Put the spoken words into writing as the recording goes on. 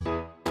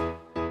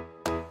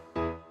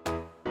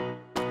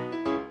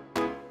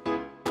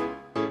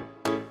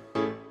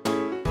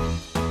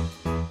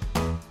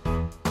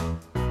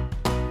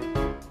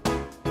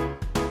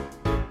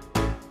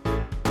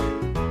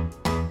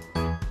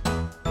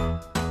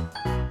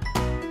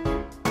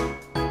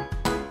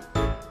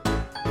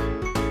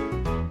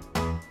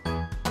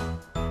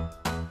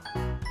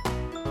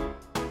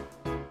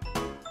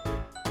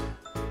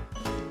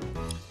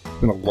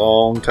been a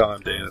long time,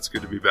 Dan. It's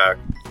good to be back.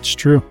 It's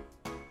true.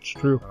 It's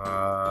true.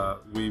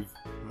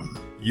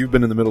 You've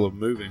been in the middle of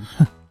moving.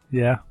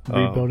 Yeah,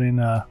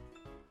 rebuilding.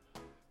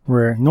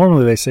 Where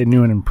normally they say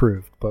new and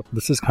improved, but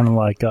this is kind of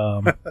like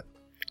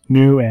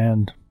new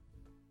and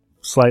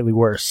slightly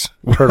worse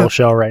turtle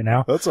shell right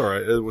now. That's all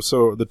right.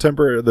 So the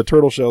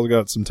turtle shell's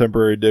got some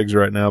temporary digs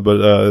right now,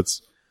 but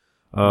it's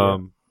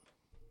so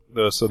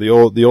the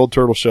old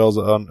turtle shell's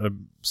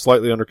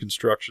slightly under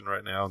construction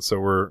right now, and so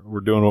we're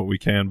doing what we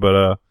can.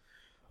 But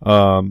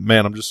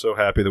man, I'm just so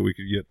happy that we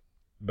could get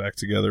back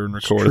together and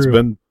record. It's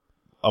been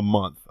a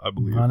month, I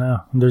believe. I know.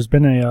 There's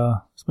been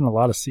a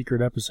lot of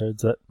secret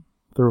episodes that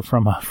were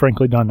from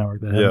Frankly Done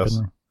Network that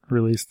haven't been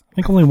released. I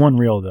think only one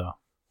reel though.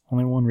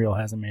 Only one reel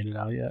hasn't made it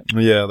out yet.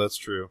 Yeah, that's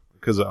true.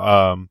 Because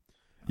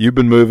you've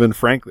been moving.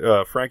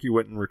 Frankie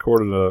went and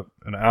recorded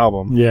an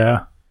album.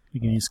 Yeah,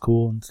 thinking he's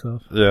cool and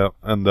stuff. Yeah,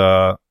 and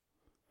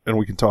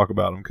we can talk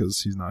about him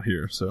because he's not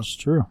here. So it's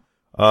true.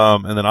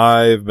 And then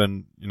I've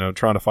been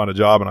trying to find a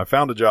job, and I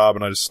found a job,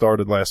 and I just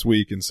started last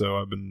week, and so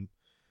I've been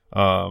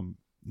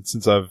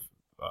since I've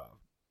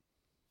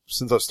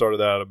started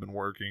that, I've been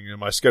working, and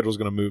my schedule's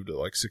going to move to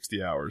like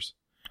 60 hours.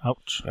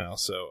 Ouch. Now,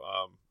 so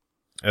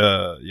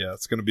yeah,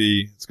 it's gonna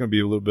be a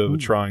little bit of a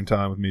trying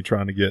time with me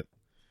trying to get.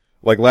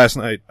 Like last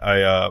night,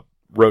 I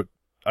wrote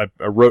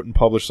and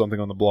published something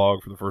on the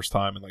blog for the first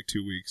time in like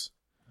 2 weeks.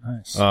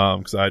 Nice.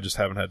 Because I just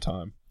haven't had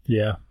time.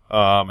 Yeah.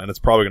 And it's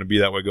probably going to be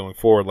that way going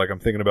forward. Like I'm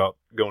thinking about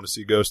going to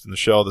see Ghost in the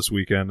Shell this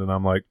weekend, and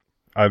I'm like,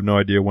 I have no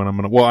idea when I'm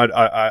gonna. Well,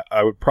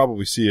 I would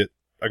probably see it.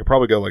 I could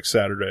probably go like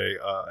Saturday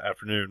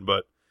afternoon,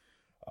 but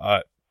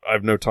I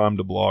have no time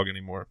to blog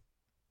anymore.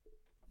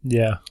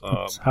 Yeah,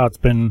 that's how it's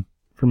been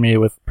for me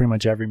with pretty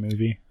much every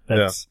movie.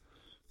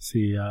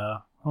 See, I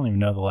don't even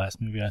know the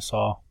last movie I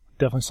saw.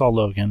 Definitely saw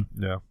Logan.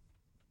 Yeah.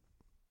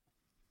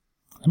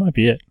 That might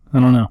be it. I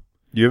don't know.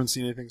 You haven't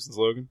seen anything since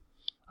Logan?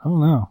 I don't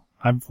know.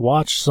 I've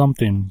watched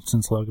something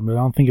since Logan, but I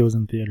don't think it was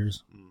in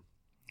theaters.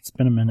 It's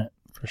been a minute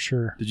for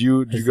sure. Did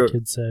you go?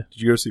 Kids say.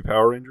 Did you go see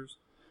Power Rangers?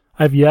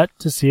 I've yet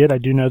to see it. I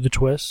do know the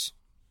twists.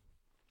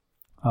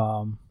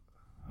 Well,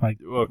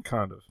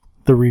 kind of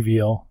the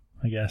reveal,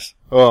 I guess.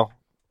 Well,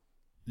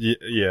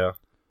 yeah.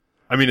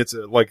 I mean, it's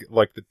like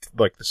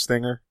the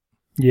stinger.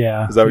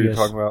 Yeah. Is that what you're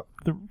talking about?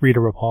 The Rita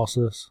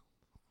Repulsa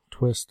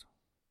twist,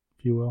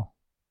 if you will.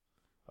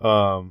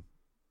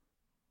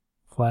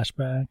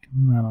 Flashback.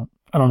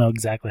 I don't know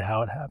exactly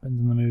how it happens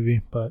in the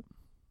movie, but I'm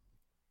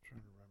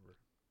trying to remember.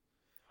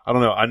 I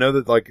don't know. I know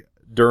that like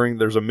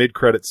there's a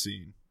mid-credit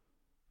scene.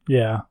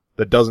 Yeah.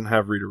 That doesn't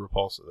have Rita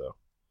Repulsa though.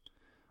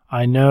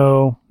 I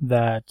know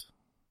that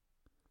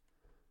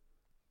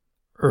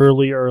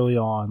early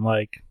on,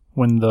 like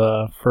when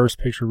the first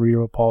picture of Rita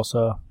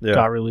Repulsa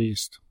got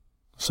released.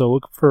 So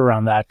look for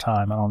around that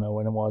time. I don't know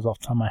when it was off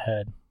the top of my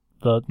head.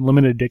 The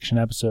Limited Addiction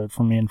episode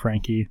from me and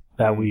Frankie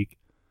that week,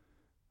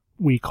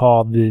 we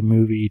called the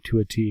movie to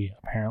a T,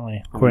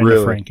 apparently, according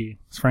to Frankie.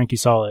 Frankie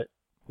saw it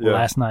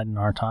last night in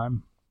our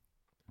time.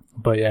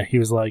 But yeah, he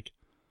was like,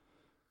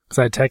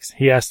 because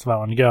he asked if I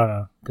wanted to go, and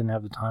I didn't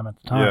have the time at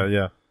the time.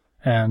 Yeah.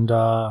 And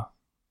I've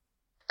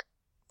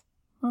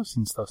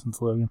seen stuff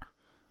since Logan.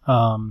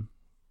 I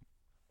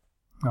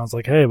was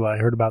like, hey, but I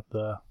heard about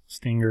the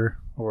stinger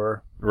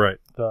or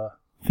the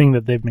thing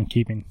that they've been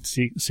keeping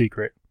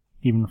secret,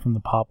 even from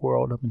the pop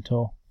world up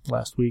until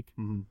last week.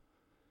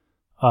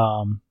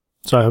 Mm-hmm.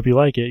 So I hope you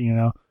like it,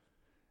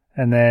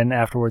 And then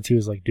afterwards he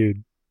was like,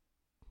 dude,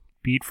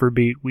 beat for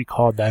beat, we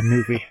called that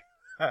movie.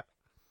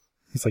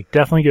 He's like,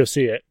 definitely go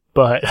see it,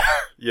 but...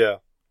 Yeah.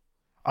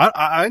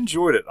 I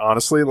enjoyed it,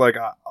 honestly, like,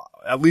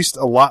 at least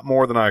a lot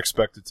more than I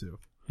expected to.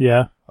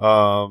 Yeah.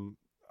 And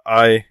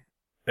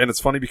it's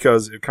funny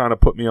because it kind of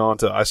put me on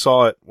to, I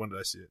saw it, when did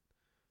I see it?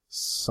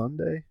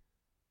 Sunday?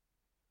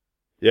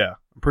 Yeah.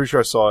 I'm pretty sure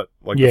I saw it,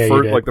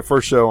 the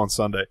first show on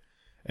Sunday.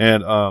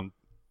 And,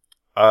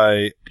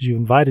 you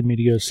invited me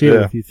to go see it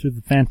with you through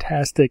the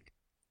fantastic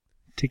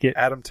ticket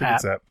Atom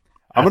Tickets app.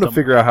 I'm going to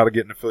figure out how to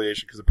get an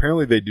affiliation because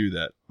apparently they do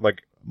that.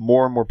 Like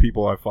more and more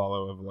people I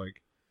follow have it's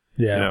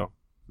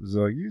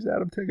like use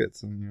Atom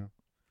Tickets and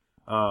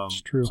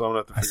it's true. So I'm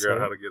going to have to figure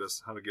out how to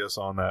get us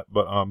on that.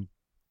 But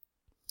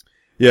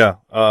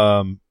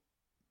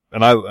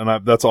and I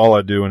that's all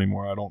I do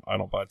anymore. I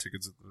don't buy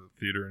tickets at the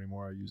theater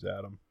anymore. I use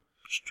Atom.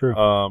 It's true.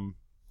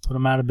 Put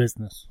them out of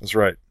business. That's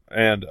right.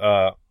 And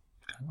not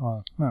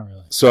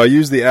really. So I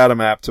used the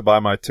Atom app to buy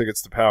my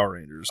tickets to Power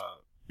Rangers.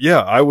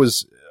 I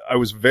was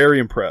very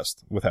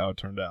impressed with how it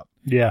turned out.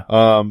 Yeah.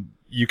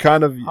 You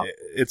kind of,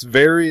 it's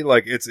very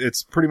like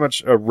it's pretty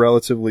much a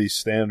relatively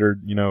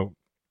standard,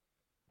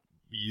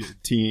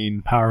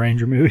 teen Power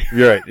Ranger movie.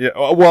 Right. Yeah.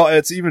 Well,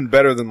 it's even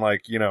better than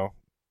like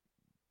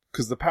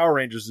because the Power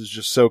Rangers is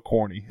just so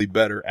corny.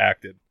 Better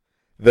acted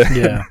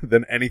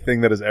than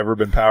anything that has ever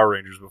been Power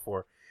Rangers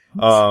before.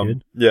 That's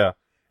good. Yeah.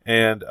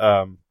 And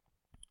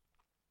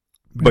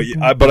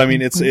but I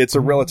mean it's a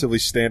relatively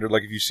standard,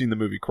 like if you've seen the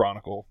movie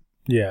Chronicle.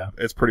 Yeah.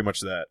 It's pretty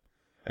much that.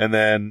 And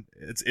then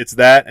it's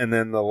that, and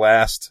then the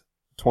last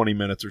 20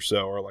 minutes or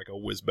so are like a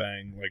whiz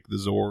bang, like the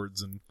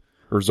Zords and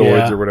or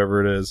Zoids or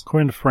whatever it is.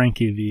 According to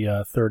Frankie,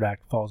 the third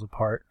act falls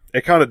apart.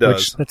 It kind of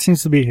does. That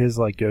seems to be his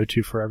like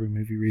go-to for every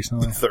movie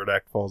recently. The third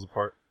act falls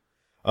apart.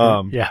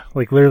 Yeah,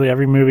 like literally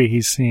every movie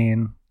he's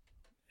seen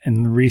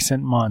in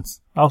recent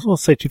months. I'll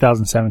say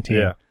 2017.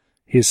 Yeah.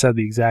 He said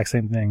the exact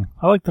same thing.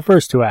 I like the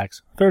first two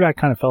acts. Third act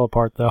kind of fell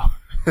apart though.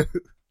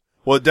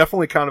 Well, it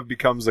definitely kind of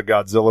becomes a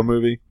Godzilla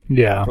movie.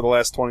 Yeah. For the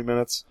last 20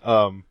 minutes.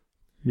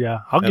 Yeah,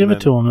 I'll give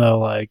it to him though.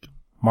 Like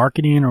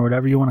marketing or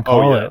whatever you want to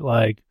call it.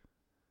 Like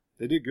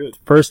they did good.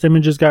 First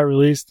images got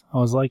released. I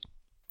was like,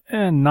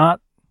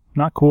 not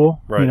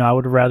cool. Right. You know, I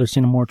would have rather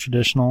seen a more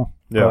traditional.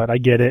 Yeah. But I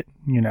get it.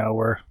 You know,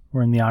 we're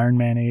in the Iron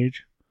Man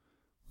age.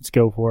 Let's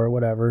go for it.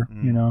 Whatever.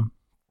 You know.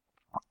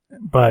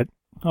 But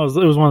it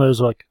was one of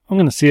those like I'm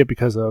going to see it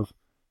because of,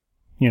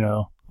 you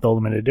know, the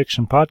Ultimate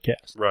Addiction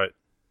podcast. Right.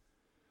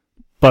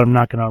 But I'm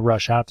not going to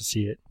rush out to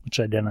see it, which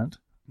I didn't.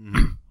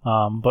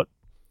 But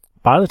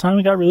by the time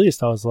it got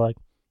released, I was like,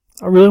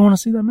 I really want to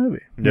see that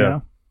movie. Yeah. You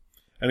know?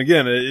 And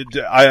again,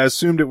 I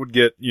assumed it would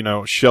get, you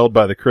know, shelled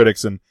by the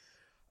critics, and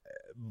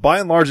by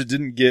and large, it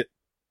didn't get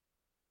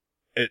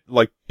it.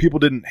 Like people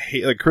didn't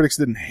hate, like critics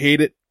didn't hate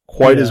it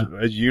quite as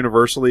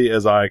universally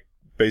as I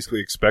basically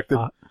expected.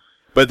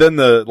 But then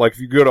if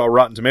you go to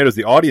Rotten Tomatoes,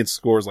 the audience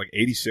score is like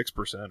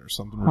 86% or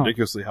something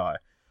ridiculously high.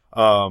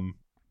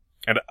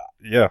 And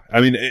yeah, I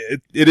mean,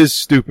 it is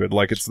stupid.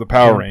 Like it's the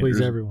Power Rangers,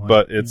 please everyone.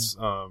 But it's,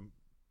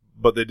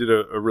 but they did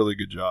a really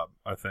good job,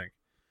 I think.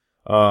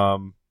 A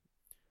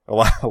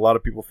lot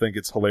of people think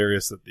it's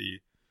hilarious that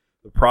the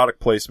product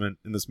placement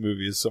in this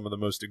movie is some of the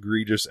most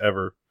egregious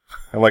ever.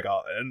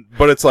 And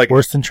but it's like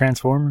worse than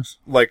Transformers.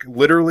 Like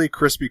literally,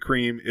 Krispy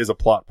Kreme is a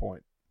plot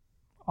point.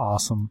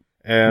 Awesome.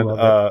 And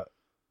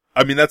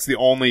I mean, that's the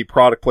only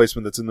product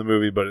placement that's in the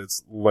movie, but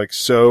it's like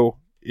so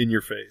in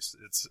your face.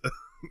 It's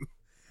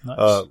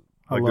nice.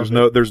 Like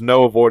there's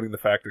no avoiding the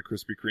fact that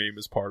Krispy Kreme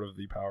is part of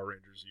the Power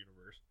Rangers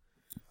universe.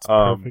 It's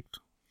perfect.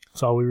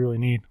 That's all we really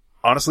need.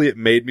 Honestly, it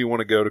made me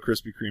want to go to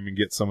Krispy Kreme and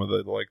get some of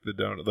the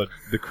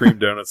the cream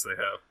donuts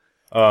they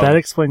have. That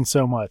explains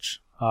so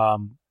much. A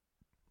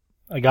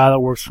guy that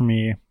works for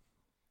me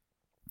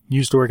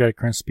used to work at a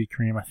Krispy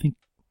Kreme. I think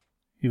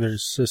either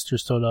his sister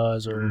still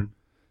does, or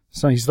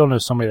so he still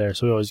knows somebody there.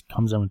 So he always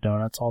comes in with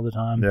donuts all the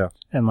time. Yeah.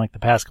 And like the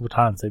past couple of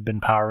times, they've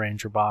been Power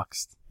Ranger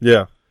boxed.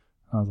 Yeah.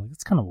 I was like,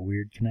 it's kind of a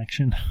weird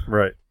connection.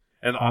 Right.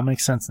 And all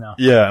makes sense now.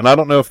 Yeah, and I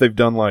don't know if they've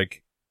done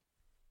like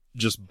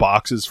just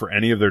boxes for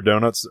any of their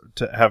donuts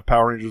to have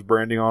Power Rangers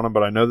branding on them,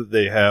 but I know that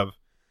they have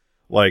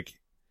like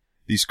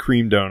these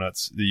cream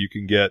donuts that you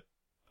can get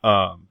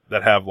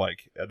that have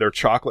like they're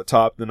chocolate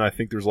topped, then I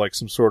think there's like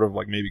some sort of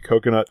like maybe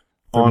coconut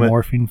on it.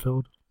 Morphine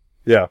filled.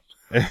 Yeah.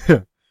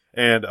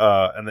 and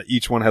that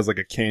each one has like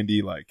a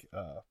candy like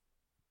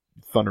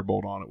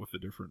Thunderbolt on it with a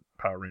different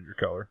Power Ranger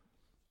color.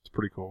 It's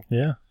pretty cool.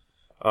 Yeah.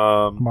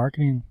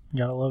 Marketing, you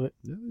gotta love it.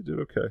 Yeah, they did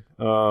okay.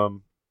 Yeah,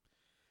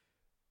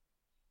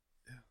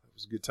 that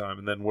was a good time.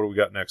 And then what do we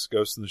got next?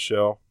 Ghost in the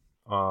Shell.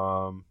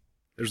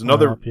 There's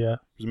another. There's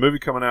a movie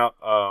coming out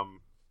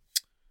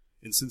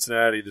in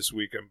Cincinnati this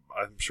week.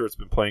 I'm sure it's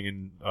been playing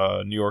in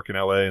New York and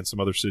LA and some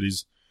other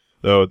cities.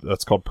 Though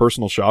that's called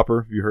Personal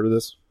Shopper. Have you heard of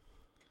this?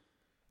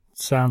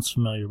 Sounds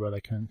familiar, but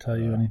I couldn't tell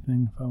you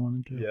anything if I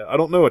wanted to. Yeah, I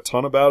don't know a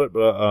ton about it,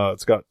 but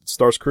it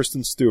stars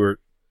Kristen Stewart.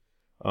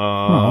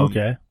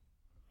 Okay.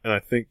 And I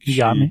think you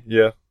got me.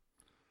 Yeah.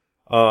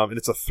 And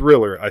it's a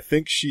thriller. I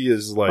think she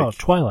is like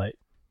Twilight.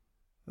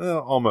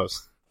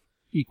 Almost.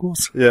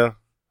 Equals. Yeah.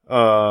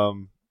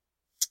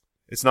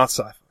 It's not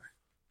sci-fi,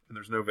 and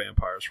there's no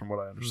vampires, from what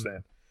I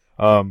understand.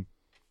 But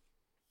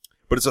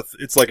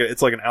it's like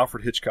an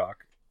Alfred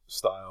Hitchcock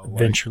style.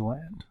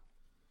 Adventureland.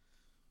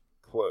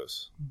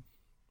 Close.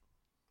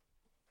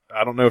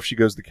 I don't know if she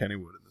goes to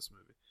Kennywood in this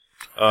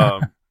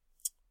movie.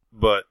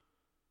 But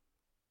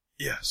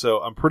yeah, so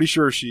I'm pretty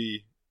sure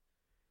she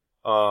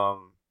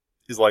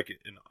is like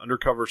an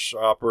undercover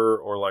shopper,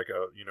 or like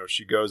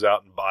she goes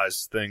out and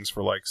buys things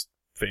for like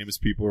famous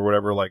people or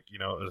whatever, like,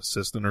 an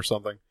assistant or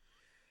something.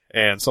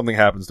 And something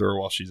happens to her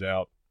while she's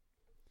out.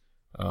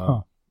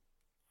 I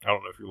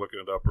don't know if you're looking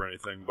it up or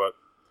anything, but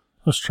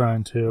I was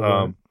trying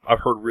to.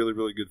 I've heard really,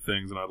 really good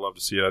things, and I'd love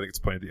to see it. I think it's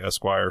playing at the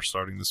Esquire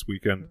starting this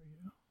weekend.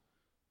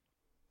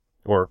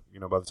 Or,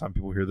 by the time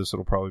people hear this,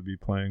 it'll probably be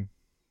playing.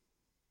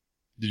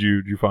 Did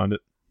you find it?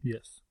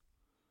 Yes.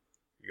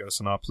 You got a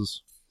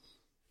synopsis?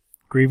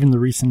 Grieving the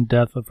recent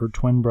death of her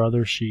twin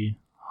brother, she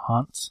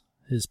haunts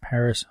his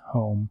Paris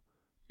home,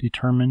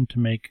 determined to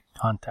make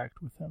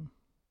contact with him.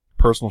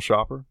 Personal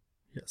Shopper?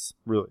 Yes.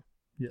 Really?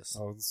 Yes.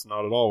 Oh, it's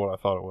not at all what I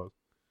thought it was.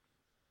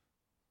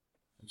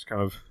 I just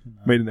kind of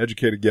made an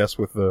educated guess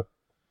with the...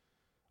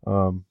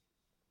 Yeah,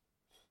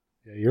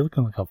 you're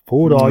looking like a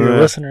fool to all your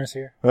listeners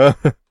here.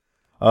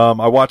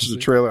 I watched the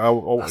trailer. I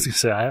was going to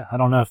say, I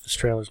don't know if this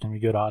trailer's going to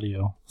be good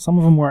audio. Some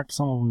of them work,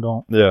 some of them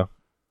don't. Yeah.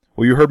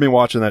 Well, you heard me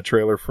watching that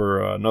trailer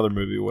for another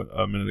movie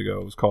a minute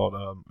ago. It was called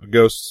A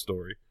Ghost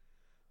Story.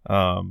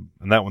 And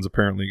that one's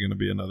apparently going to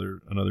be another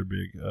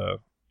big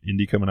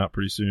indie coming out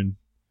pretty soon.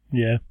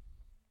 Yeah.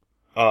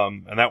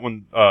 And that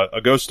one,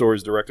 A Ghost Story,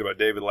 is directed by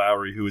David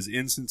Lowery, who is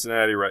in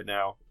Cincinnati right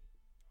now,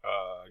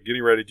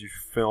 getting ready to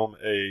film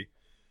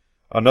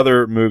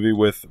another movie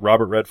with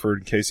Robert Redford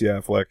and Casey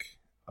Affleck.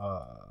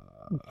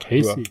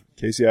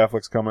 Casey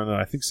Affleck's coming, and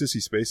I think Sissy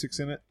Spacek's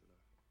in it.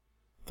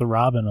 The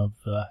Robin of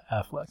the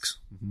Afflecks.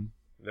 Mm-hmm.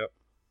 Yep.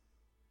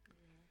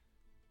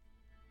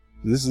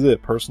 This is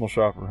it, Personal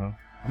Shopper, huh?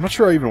 I'm not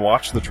sure I even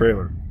watched the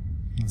trailer.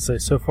 I'd say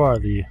so far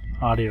the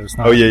audio is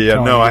not. Oh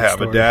yeah. No, I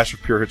have a dash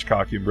of pure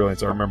Hitchcockian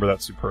brilliance. I remember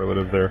that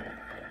superlative there.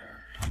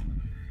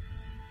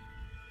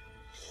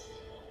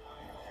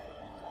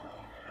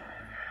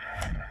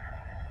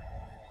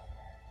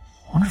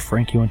 I wonder if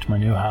Frankie went to my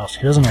new house.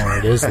 He doesn't know where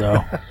it is,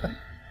 though.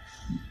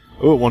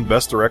 Oh, it won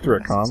Best Director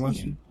at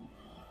Cannes.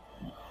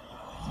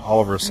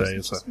 Oliver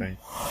Assayas, I think.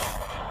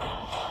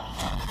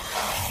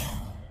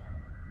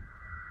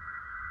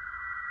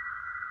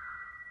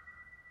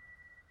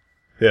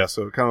 Yeah,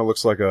 so it kind of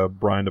looks like a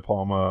Brian De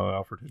Palma,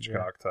 Alfred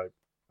Hitchcock type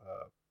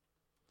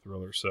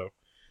thriller. So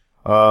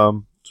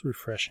it's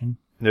refreshing.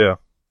 Yeah.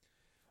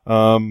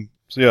 So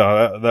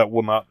yeah, that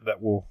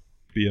will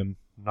be a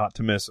not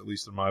to miss, at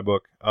least in my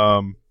book.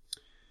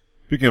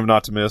 Speaking of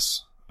not to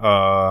miss,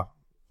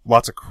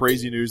 lots of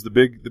crazy news. The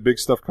big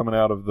stuff coming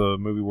out of the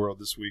movie world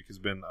this week has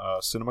been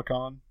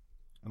CinemaCon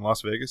in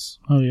Las Vegas.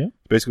 Oh yeah,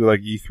 basically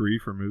like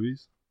E3 for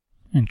movies.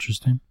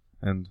 Interesting.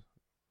 And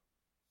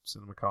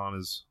CinemaCon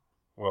is,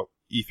 well,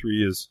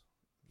 E3 is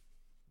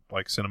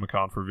like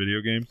CinemaCon for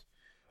video games.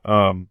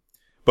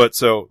 But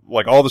so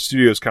like all the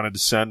studios kind of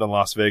descend on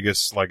Las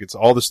Vegas. Like it's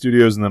all the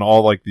studios and then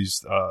all like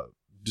these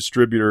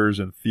distributors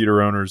and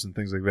theater owners and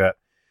things like that.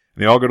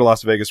 And they all go to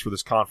Las Vegas for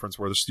this conference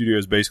where the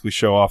studios basically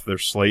show off their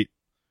slate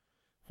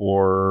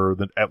for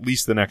at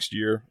least the next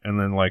year, and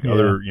then like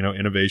other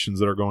innovations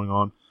that are going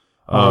on.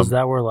 Is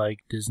that where like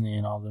Disney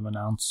and all them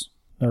announce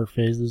their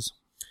phases?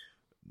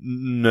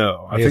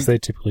 No, I guess they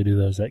typically do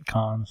those at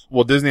cons.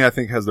 Well, Disney I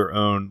think has their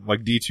own,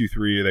 like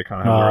D23. They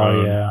kind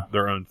of have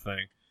their own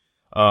thing.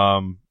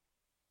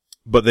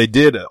 But they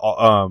did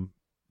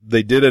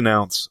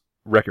announce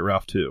Wreck-It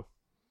Ralph 2.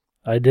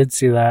 I did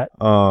see that.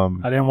 I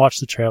didn't watch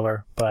the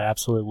trailer, but I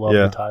absolutely love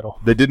the title.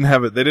 They didn't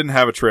have it. They didn't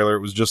have a trailer.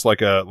 It was just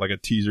like a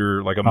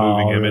teaser, like a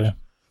moving image. Really?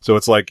 So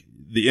it's like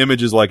the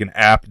image is like an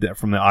app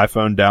from the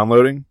iPhone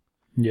downloading.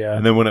 Yeah.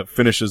 And then when it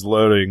finishes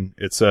loading,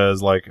 it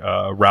says like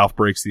Ralph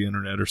breaks the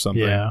internet or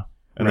something. Yeah.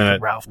 And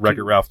then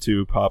Wreck-It Ralph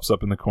 2 pops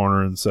up in the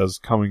corner and says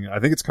coming. I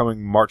think it's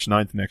coming March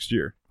 9th next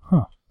year.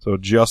 Huh. So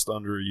just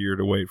under a year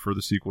to wait for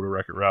the sequel to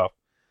Wreck-It Ralph.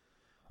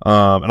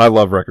 And I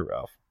love Wreck-It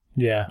Ralph.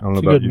 Yeah. It's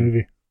a good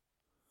movie.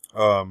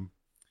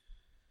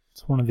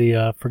 It's one of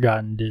the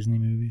forgotten Disney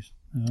movies.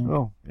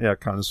 Oh, yeah,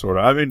 kind of, sort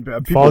of. I mean,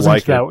 people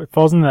like it. It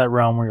falls into that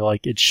realm where you're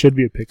like, it should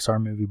be a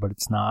Pixar movie, but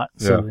it's not.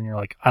 So then you're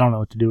like, I don't know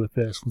what to do with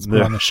this. Let's put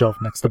it on the shelf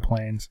next to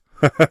Planes.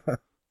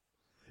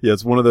 Yeah,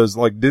 it's one of those,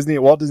 like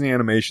Walt Disney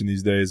Animation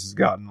these days has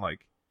gotten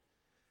like,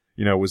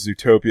 with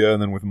Zootopia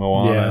and then with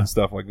Moana and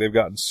stuff, like they've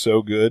gotten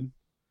so good,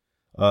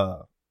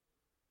 that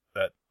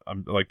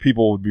I'm like,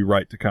 people would be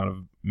right to kind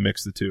of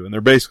mix the two. And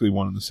they're basically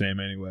one and the same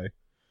anyway.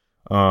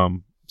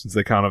 Since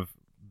they kind of,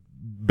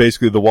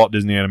 basically the Walt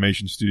Disney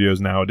Animation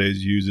Studios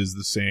nowadays uses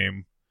the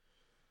same,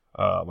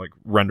 like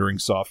rendering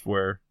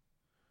software.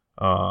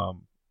 A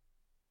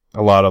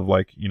lot of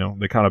like,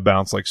 they kind of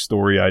bounce like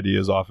story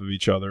ideas off of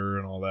each other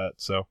and all that.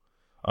 So,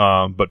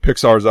 but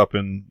Pixar's up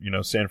in,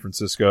 San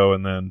Francisco,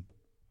 and then,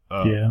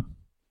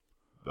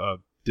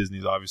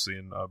 Disney's obviously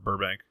in,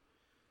 Burbank.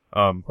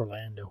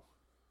 Orlando.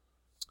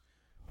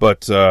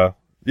 But,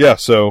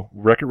 so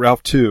Wreck-It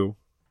Ralph 2,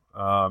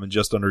 in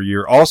just under a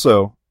year.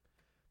 Also,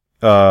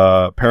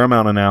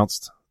 Paramount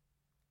announced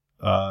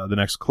the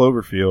next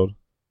Cloverfield.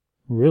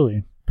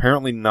 Really?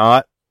 Apparently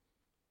not.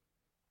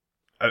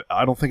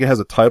 I don't think it has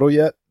a title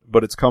yet,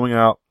 but it's coming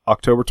out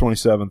October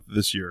 27th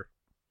this year.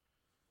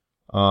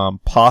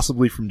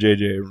 Possibly from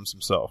J.J. Abrams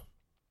himself.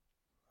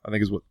 I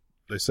think is what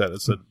they said.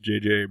 It said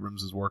J.J.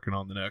 Abrams is working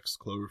on the next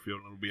Cloverfield,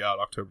 and it'll be out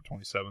October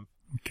 27th.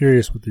 I'm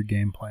curious what their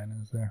game plan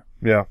is there.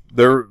 Yeah.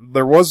 There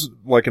was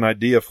like an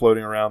idea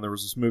floating around. There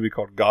was this movie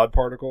called God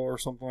Particle or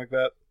something like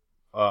that.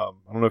 I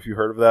don't know if you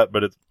heard of that,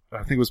 but I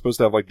think it was supposed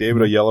to have like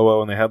David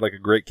Oyelowo, and they had like a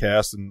great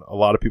cast, and a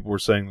lot of people were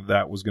saying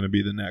that was going to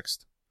be the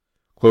next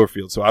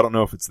Cloverfield. So I don't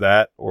know if it's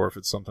that or if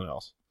it's something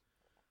else.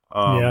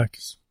 Yeah,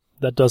 because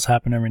that does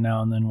happen every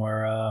now and then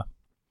where,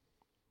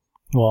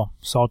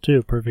 Saw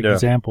 2, perfect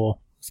example.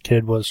 This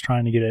kid was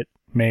trying to get it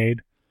made,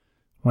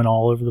 went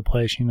all over the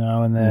place,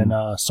 and then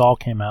Saw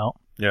came out.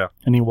 Yeah.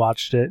 And he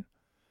watched it,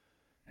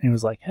 and he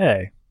was like,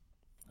 hey.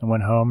 I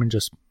went home and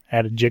just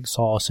added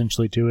Jigsaw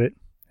essentially to it.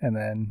 And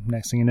then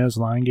next thing you know,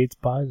 Lionsgate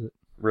buys it.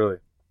 Really?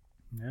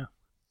 Yeah.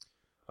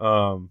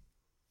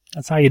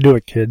 That's how you do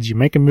it, kids. You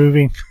make a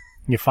movie,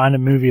 you find a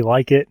movie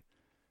like it,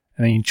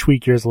 and then you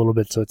tweak yours a little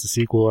bit so it's a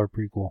sequel or a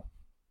prequel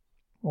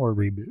or a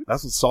reboot.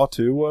 That's what Saw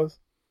 2 was?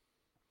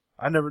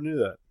 I never knew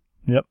that.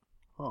 Yep.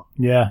 Huh.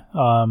 Yeah.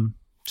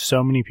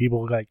 So many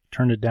people like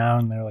turned it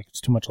down. They're like,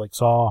 it's too much like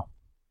Saw.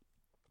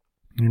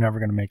 You're never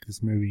going to make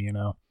this movie,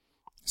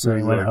 So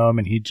he went home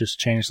and he just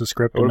changed the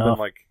script enough. It would have been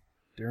like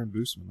Darren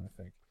Boosman, I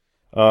think.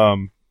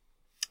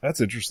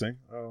 That's interesting.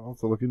 I'll have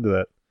to look into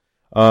that.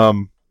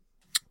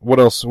 What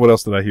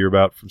else did I hear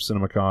about from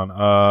CinemaCon?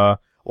 A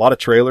lot of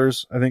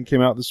trailers, I think,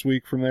 came out this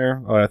week from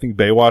there. I think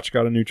Baywatch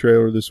got a new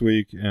trailer this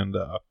week, and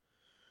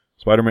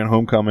Spider-Man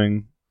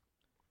Homecoming.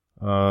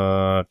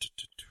 What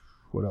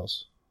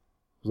else?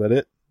 Was that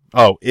it?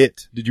 Oh,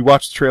 It. Did you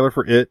watch the trailer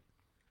for It?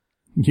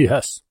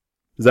 Yes.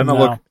 Does that not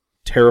look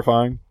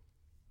terrifying?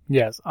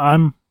 Yes.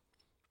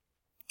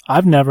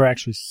 I've never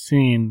actually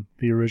seen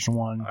the original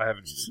one. I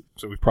haven't either,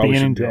 so we probably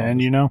beginning to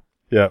end, you know?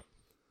 Yeah.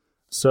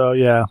 So,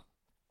 yeah.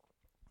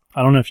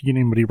 I don't know if you get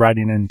anybody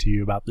writing into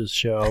you about this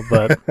show,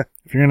 but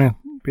if you're going to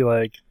be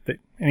like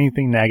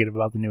anything negative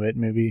about the new It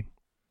movie,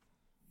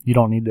 you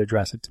don't need to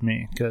address it to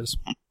me, because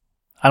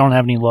I don't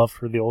have any love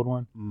for the old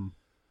one.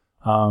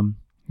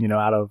 You know,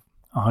 out of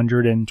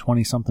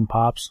 120 something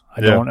pops,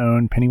 I don't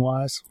own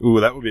Pennywise.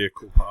 Ooh, that would be a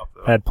cool pop,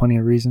 though. I had plenty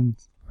of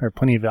reasons, or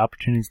plenty of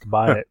opportunities to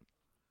buy it.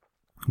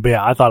 But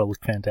yeah, I thought it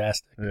looked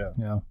fantastic. Yeah.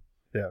 You know?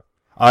 Yeah.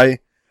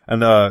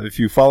 If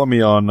you follow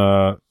me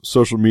on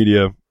social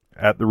media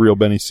at The Real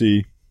Benny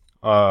C,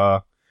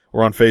 or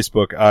on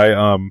Facebook,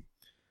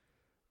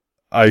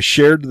 I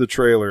shared the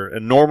trailer,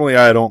 and normally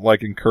I don't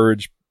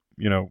encourage,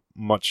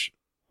 much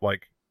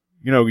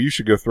you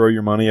should go throw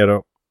your money at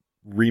a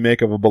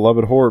remake of a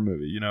beloved horror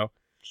movie,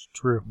 It's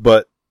true.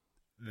 But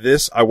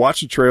I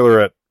watched the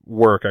trailer at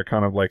work. I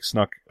kind of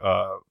snuck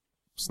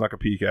a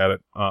peek at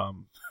it.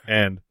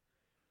 And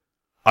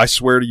I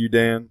swear to you,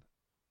 Dan,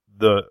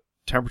 the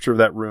temperature of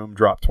that room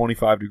dropped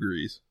 25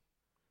 degrees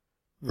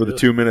for the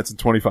 2 minutes and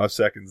 25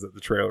 seconds that the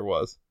trailer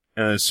was.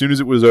 And as soon as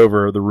it was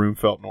over, the room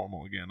felt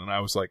normal again. And I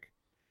was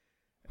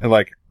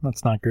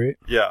that's not great.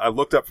 Yeah, I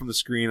looked up from the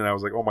screen and I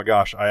was like, oh my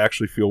gosh, I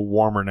actually feel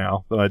warmer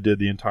now than I did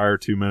the entire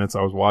 2 minutes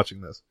I was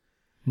watching this.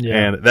 Yeah.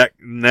 And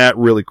that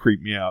really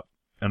creeped me out.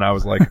 And I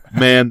was like,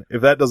 man,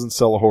 if that doesn't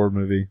sell a horror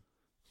movie,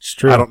 it's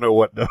true. I don't know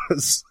what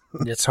does.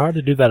 It's hard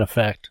to do that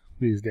effect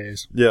these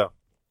days. Yeah.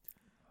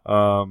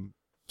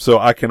 So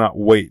I cannot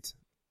wait.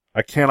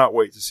 I cannot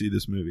wait to see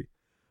this movie.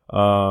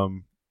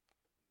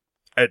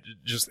 It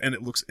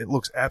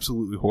looks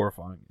absolutely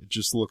horrifying. It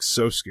just looks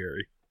so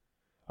scary.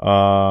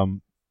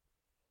 And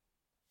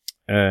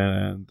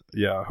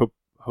yeah,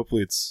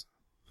 hopefully it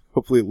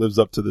lives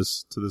up to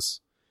this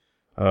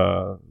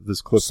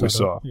clip we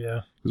saw.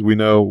 Yeah. Because we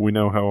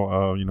know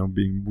how,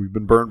 we've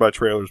been burned by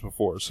trailers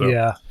before, so.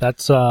 Yeah,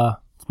 that's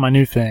my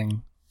new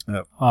thing.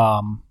 Yep.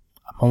 I'm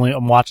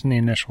watching the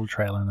initial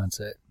trailer and that's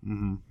it.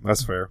 Mm-hmm.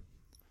 That's fair.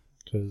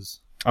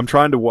 Because I'm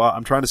trying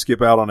to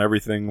skip out on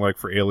everything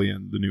for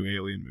Alien, the new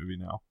Alien movie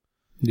now.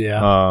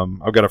 Yeah.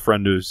 I've got a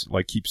friend who's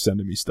keeps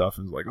sending me stuff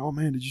and is like, oh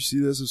man, did you see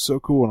this? It's so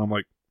cool. And I'm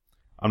like,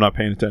 I'm not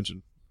paying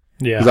attention.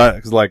 Yeah.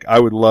 Because I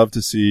would love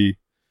to see,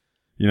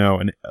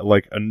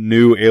 a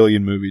new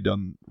Alien movie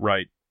done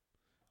right.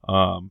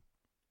 And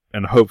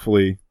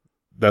hopefully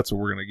that's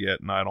what we're going to get,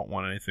 and I don't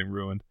want anything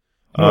ruined.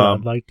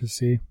 I'd like to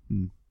see.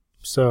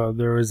 So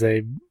there was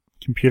a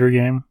computer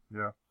game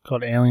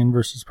called Alien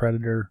vs.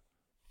 Predator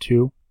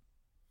 2.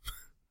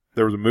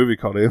 There was a movie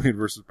called Alien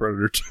vs.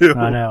 Predator 2.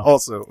 I know.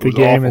 Also, the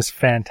game is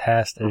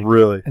fantastic.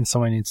 Really? And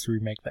someone needs to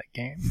remake that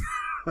game.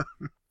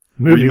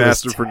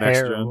 Remaster for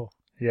next gen.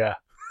 Yeah.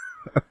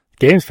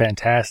 Game's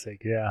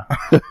fantastic, yeah.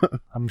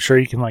 I'm sure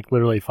you can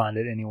literally find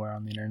it anywhere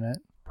on the internet.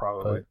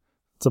 Probably. But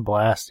it's a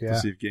blast, yeah. To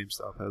see if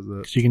GameStop has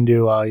that. 'Cause you can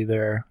do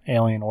either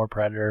Alien or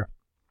Predator.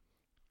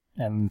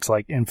 And it's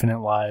infinite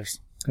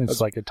lives.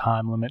 It's a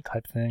time limit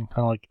type thing.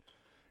 Kind of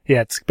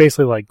it's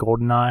basically like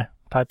GoldenEye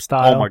type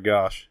style. Oh my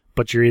gosh.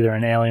 But you're either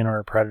an alien or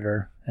a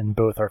predator, and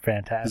both are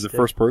fantastic. Is it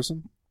first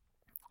person?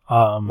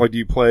 Do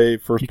you play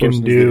first person?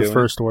 You can do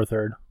first or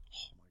third. Oh my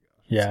gosh.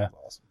 Yeah.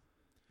 Awesome.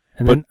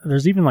 And then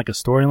there's even a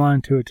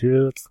storyline to it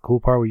too. That's the cool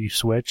part where you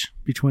switch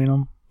between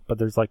them. But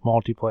there's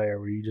multiplayer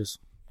where you just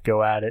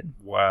go at it.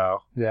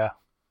 Wow. Yeah.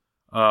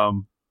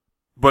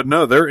 But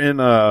no, they're in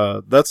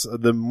that's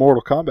the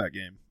Mortal Kombat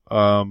game.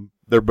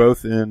 They're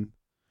both in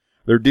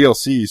they're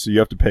DLC, so you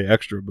have to pay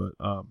extra, but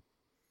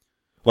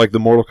the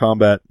Mortal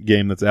Kombat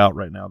game that's out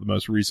right now, the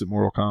most recent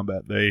Mortal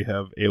Kombat, they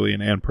have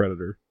Alien and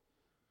Predator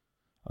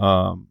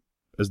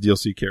as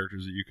DLC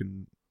characters that you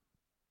can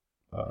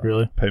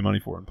really pay money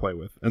for and play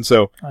with. And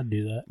so I'd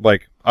do that.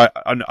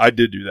 I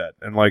did do that.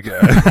 And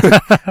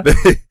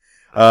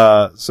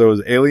so it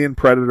was Alien,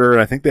 Predator,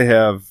 and I think they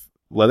have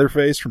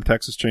Leatherface from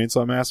Texas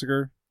Chainsaw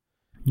Massacre.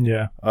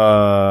 Yeah.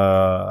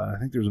 I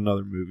think there's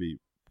another movie,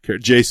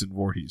 Jason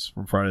Voorhees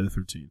from Friday the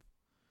 13th.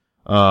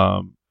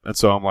 And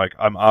so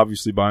I'm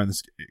obviously buying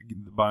this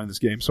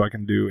game so I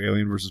can do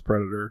Alien versus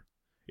Predator,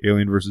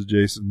 Alien versus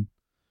Jason,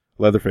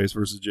 Leatherface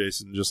versus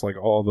Jason, just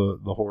all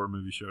the horror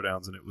movie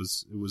showdowns, and it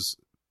was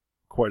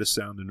quite a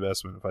sound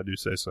investment, if I do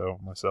say so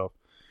myself.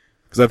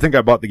 Because I think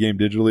I bought the game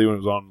digitally when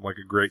it was on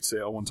a great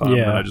sale one time,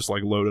 and I just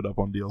loaded up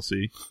on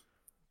DLC.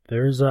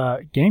 There's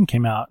a game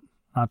came out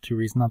not too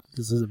recent. Not that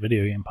this is a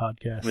video game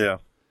podcast. Yeah,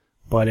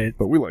 but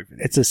we like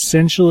video. It's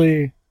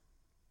essentially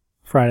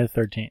Friday the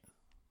 13th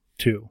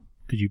 2.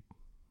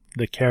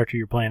 The character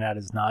you're playing at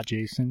is not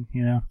Jason,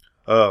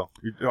 Oh,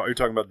 you're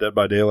talking about Dead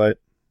by Daylight?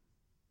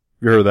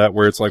 You heard of that,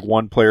 where it's like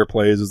one player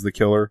plays as the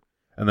killer,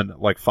 and then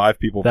like 5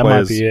 people play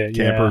as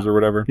campers or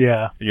whatever?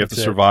 Yeah. And you have to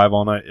survive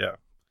all night? Yeah.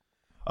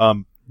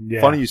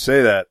 Funny you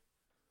say that.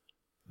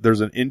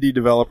 There's an indie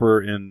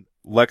developer in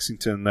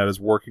Lexington that is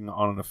working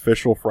on an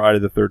official Friday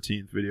the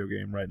 13th video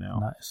game right now.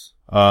 Nice.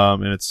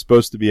 And it's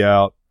supposed to be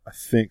out, I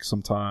think,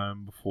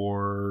 sometime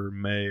before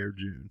May or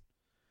June.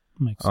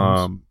 Makes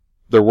sense.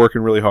 They're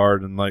working really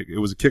hard, and like it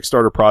was a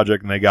Kickstarter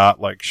project, and they got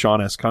like Sean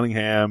S.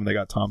 Cunningham, they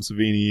got Tom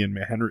Savini and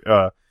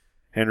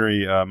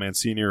Henry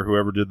Mancini or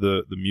whoever did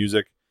the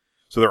music.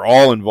 So they're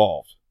all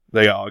involved.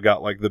 They all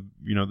got like the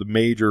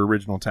major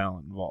original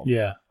talent involved.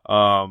 Yeah.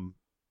 And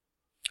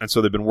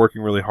so they've been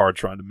working really hard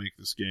trying to make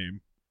this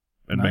game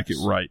and make it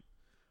right.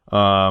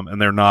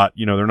 And they're not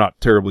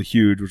terribly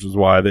huge, which is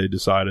why they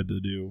decided to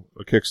do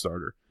a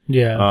Kickstarter.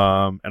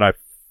 Yeah. And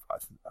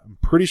I'm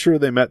pretty sure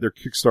they met their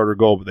Kickstarter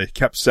goal, but they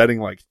kept setting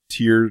like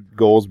tiered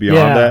goals beyond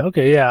that.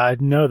 Okay, yeah, I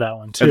know that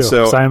one too.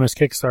 So I almost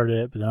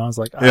kickstarted it, but then I was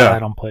like, I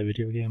don't play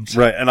video games.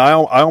 Right, and I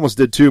almost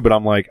did too, but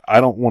I'm like,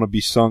 I don't want to be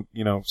sunk,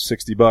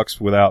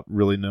 $60 without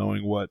really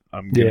knowing what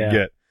I'm gonna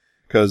get,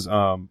 because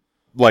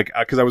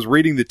because I was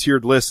reading the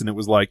tiered list and it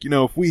was like,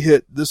 if we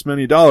hit this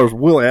many dollars,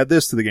 we'll add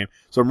this to the game.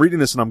 So I'm reading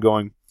this and I'm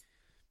going,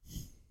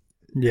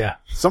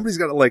 somebody's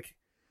got to like.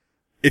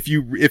 If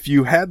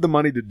you had the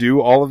money to do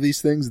all of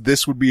these things,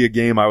 this would be a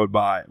game I would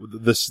buy.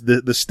 The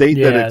state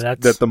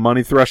that the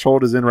money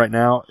threshold is in right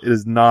now, it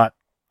is not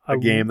a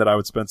game that I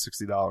would spend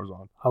 $60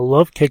 on. I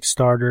love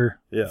Kickstarter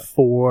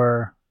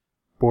for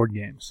board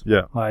games.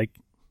 Yeah. Like,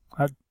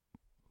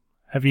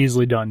 I've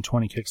easily done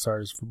 20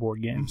 Kickstarters for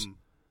board games. Mm-hmm.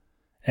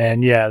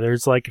 And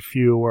there's like a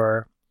few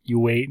where you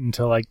wait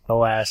until like the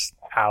last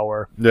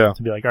hour to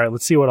be like, all right,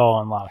 let's see what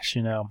all unlocks,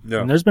 Yeah.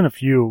 And there's been a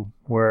few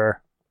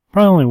where,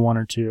 probably only one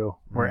or two,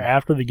 where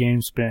after the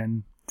game's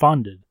been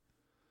funded,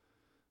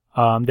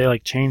 they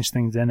like change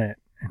things in it.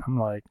 And I'm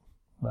like,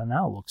 well,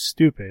 now it looks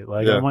stupid.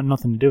 Like, I want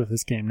nothing to do with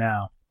this game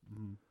now.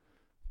 Mm-hmm.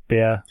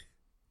 But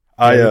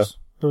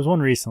there was one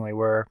recently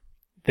where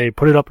they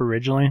put it up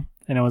originally,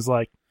 and it was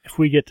like, if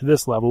we get to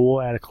this level,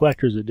 we'll add a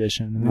collector's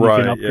edition, and then you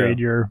can upgrade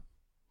your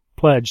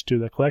pledge to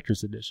the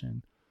collector's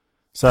edition.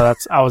 So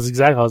I was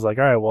like,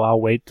 all right, well,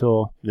 I'll wait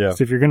till, so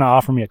if you're going to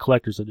offer me a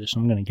collector's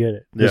edition, I'm going to get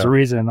it. There's a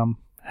reason I'm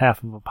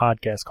half of a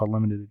podcast called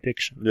Limited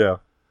Addiction. Yeah.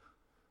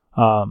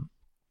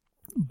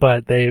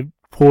 But they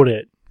pulled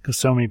it because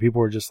so many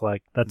people were just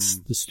like, that's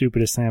the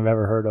stupidest thing I've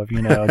ever heard of,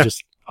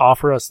 just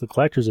offer us the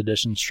collector's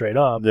edition straight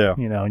up,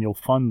 and you'll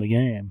fund the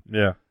game.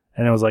 Yeah.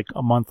 And it was like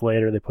a month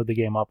later, they put the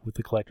game up with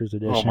the collector's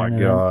edition. Oh my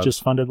God. It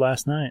just funded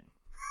last night.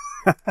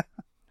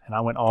 And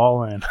I went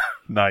all in.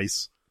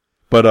 Nice.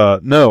 But,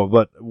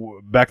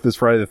 back to this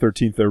Friday the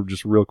 13th, though,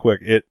 just real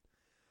quick. It,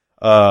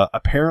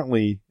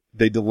 apparently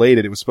they delayed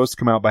it. It was supposed to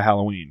come out by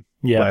Halloween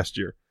last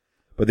year,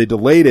 but they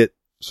delayed it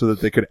so that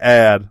they could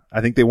add,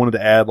 I think they wanted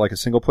to add like a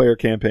single player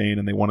campaign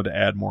and they wanted to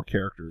add more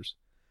characters.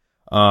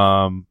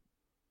 But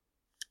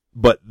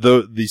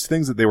these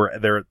things that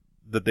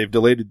they've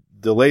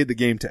delayed the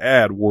game to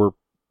add were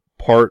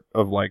part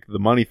of like the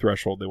money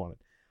threshold they wanted.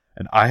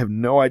 And I have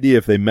no idea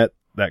if they met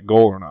that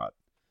goal or not.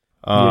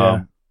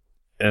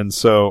 And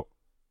so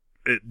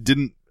it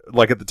didn't,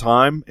 like at the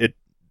time,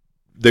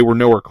 they were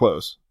nowhere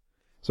close.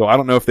 So I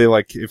don't know if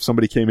if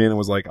somebody came in and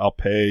was like, I'll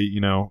pay,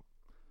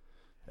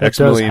 X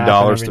million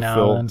dollars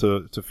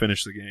to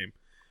finish the game.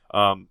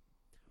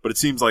 But it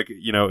seems like,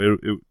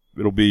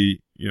 it'll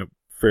be,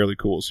 fairly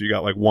cool. So you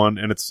got like one,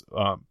 and it's,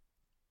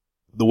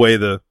 the way I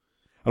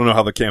don't know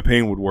how the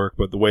campaign would work,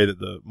 but the way that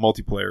the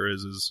multiplayer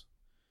is,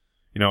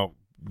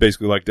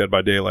 basically like Dead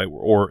by Daylight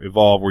or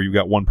Evolve, where you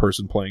got one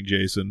person playing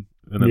Jason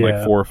and then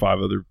like 4 or 5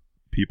 other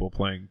people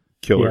playing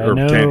killer or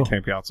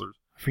camp counselors.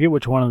 I forget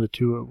which one of the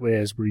two it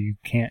is where you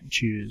can't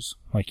choose.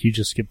 Like, you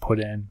just get put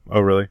in.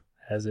 Oh, really?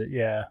 As it,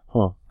 yeah.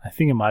 Huh. I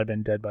think it might have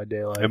been Dead by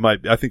Daylight. It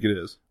might. I think it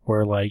is.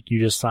 Where, like, you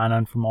just sign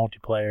on for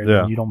multiplayer.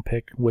 And you don't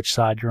pick which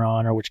side you're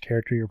on or which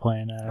character you're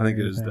playing as. I think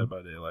it is Dead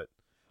by Daylight.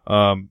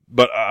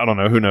 But I don't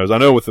know. Who knows? I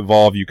know with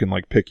Evolve, you can,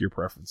 like, pick your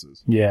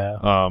preferences. Yeah.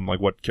 Like,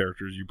 what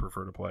characters you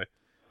prefer to play.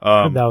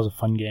 That was a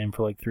fun game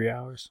for, like, 3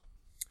 hours.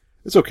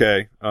 It's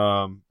okay.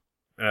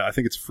 I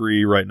think it's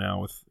free right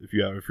now if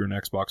you're an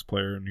Xbox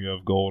player and you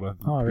have gold. I'm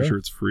pretty sure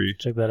it's free.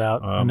 Check that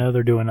out. I know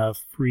they're doing a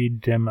free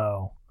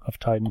demo of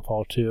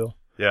Titanfall 2.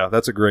 Yeah,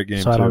 that's a great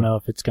game. So I don't know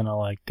if it's gonna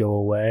like go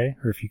away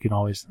or if you can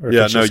always. Or you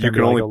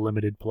can only like a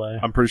limited play.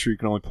 I'm pretty sure you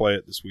can only play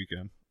it this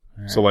weekend.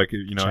 Right. So like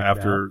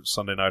after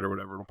Sunday night or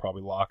whatever, it'll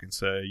probably lock and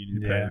say you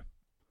need to pay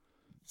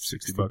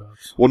 $60.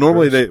 Well,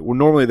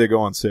 normally they go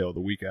on sale the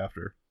week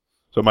after,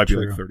 so it might be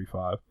like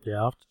 $35. Yeah,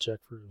 I'll have to check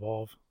for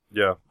Evolve.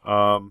 Yeah.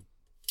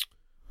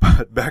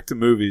 But back to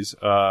movies.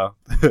 Yeah,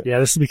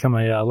 this has become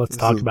a let's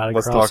talk about it.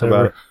 Let's talk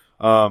about it.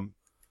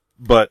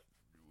 But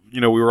we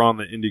were on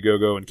the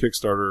Indiegogo and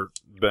Kickstarter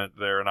bent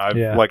there, and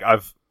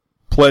I've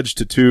pledged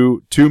to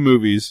two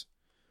movies.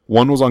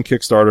 One was on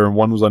Kickstarter and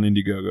one was on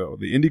Indiegogo.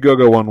 The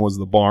Indiegogo one was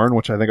The Barn,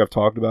 which I think I've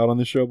talked about on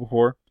this show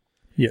before.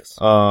 Yes.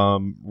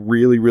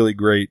 Really, really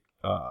great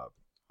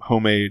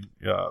homemade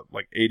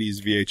like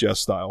 80s VHS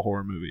style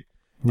horror movie.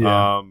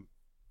 Yeah.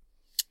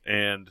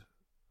 And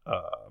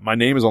my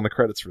name is on the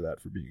credits for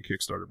that, for being a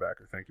Kickstarter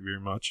backer. Thank you very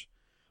much.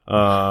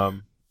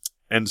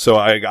 And so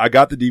I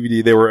got the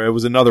DVD. It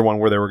was another one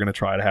where they were going to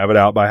try to have it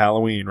out by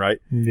Halloween, right?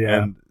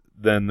 Yeah. And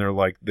then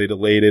they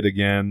delayed it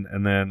again,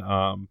 and then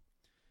I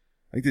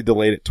think they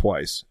delayed it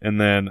twice,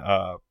 and then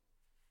I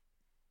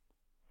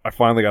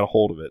finally got a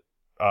hold of it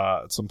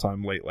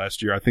sometime late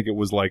last year. I think it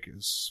was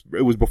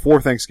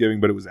before Thanksgiving,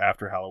 but it was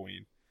after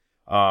Halloween.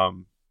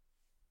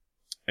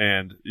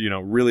 And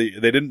really,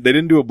 they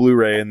didn't do a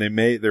Blu-ray, and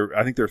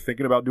I think they're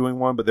thinking about doing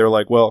one, but they're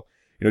like, well,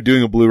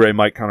 doing a Blu-ray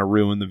might kind of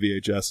ruin the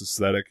VHS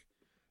aesthetic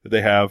that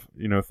they have,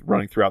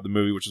 running throughout the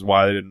movie, which is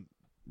why they didn't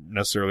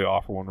necessarily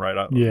offer one right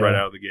out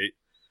of the gate.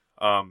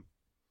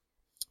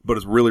 But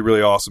it's really,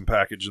 really awesome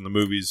package, and the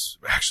movie's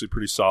actually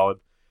pretty solid.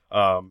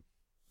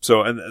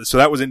 So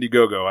that was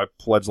Indiegogo. I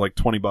pledged like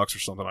 $20 or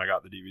something. I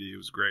got the DVD. It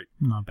was great.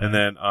 Not bad. And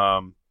then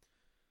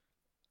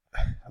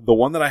the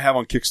one that I have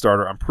on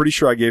Kickstarter, I'm pretty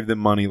sure I gave them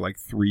money like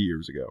 3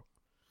 years ago.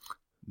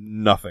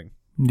 Nothing.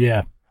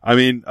 Yeah. I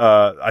mean,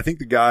 I think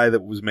the guy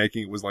that was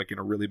making it was like in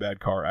a really bad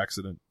car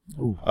accident.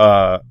 Ooh,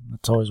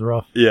 that's always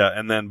rough. Yeah,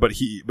 and then but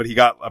he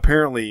got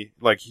apparently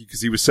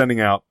because he was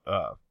sending out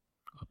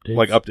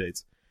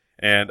updates,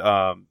 and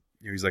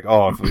he's like,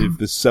 oh, if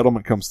this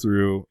settlement comes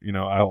through,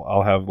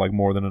 I'll have like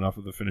more than enough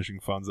of the finishing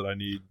funds that I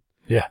need.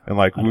 Yeah, and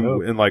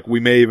we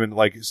may even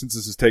since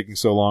this is taking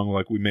so long,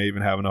 we may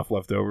even have enough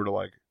left over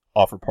to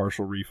offer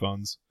partial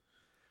refunds.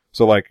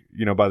 So by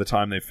the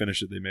time they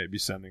finish it, they may be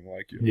sending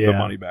the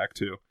money back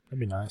too. That'd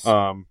be nice.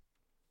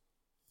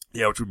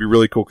 Yeah, which would be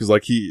really cool because I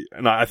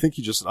think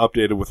he just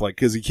updated with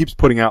because he keeps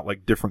putting out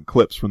different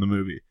clips from the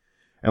movie,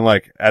 and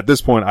at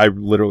this point I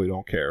literally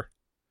don't care.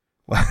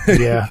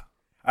 Yeah,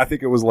 I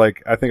think it was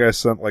I think I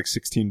sent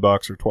 $16 or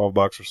 $12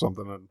 or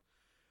something,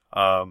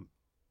 and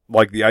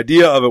the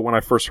idea of it when I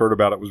first heard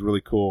about it was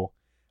really cool,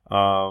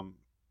 and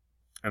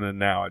then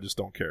now I just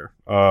don't care.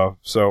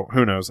 So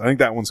who knows? I think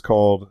that one's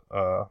called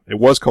it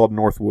was called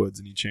Northwoods,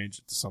 and he changed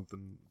it to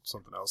something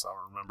else. I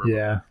don't remember.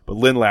 Yeah. But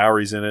Lynn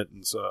Lowry's in it,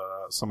 and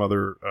some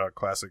other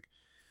classic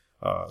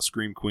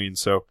Scream Queen.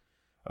 So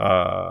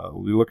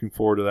we'll be looking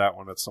forward to that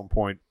one at some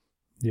point.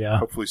 Yeah.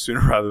 Hopefully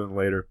sooner rather than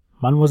later.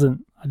 Mine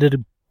wasn't. I did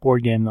a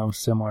board game that was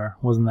similar.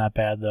 Wasn't that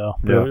bad though.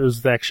 But yeah. It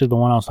was actually the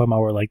one I was talking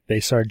about where they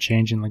started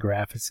changing the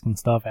graphics and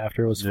stuff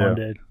after it was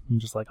funded. I'm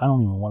just I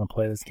don't even want to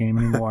play this game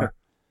anymore.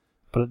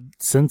 But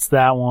since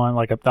that one,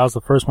 that was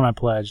the first one I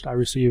pledged. I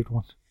received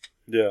one.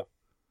 Yeah.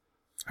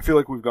 I feel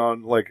like we've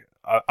gone,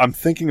 I'm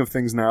thinking of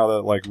things now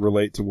that,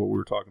 relate to what we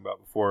were talking about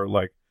before.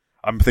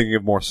 I'm thinking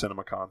of more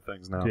CinemaCon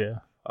things now. Yeah.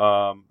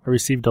 I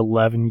received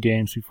 11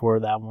 games before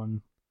that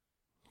one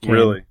came.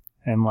 Really?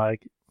 And,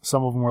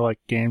 some of them were,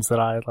 games that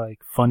I,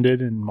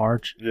 funded in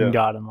March and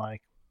got in,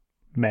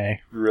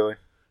 May. Really?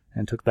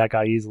 And took that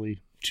guy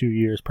easily 2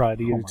 years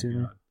probably to get it to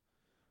me.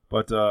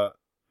 But,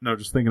 no,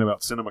 just thinking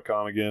about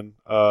CinemaCon again.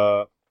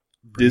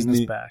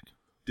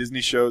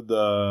 Disney showed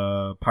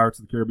the Pirates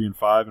of the Caribbean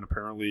 5, and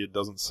apparently it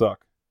doesn't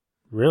suck.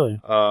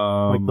 Really?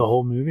 The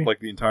whole movie?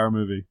 The entire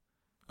movie.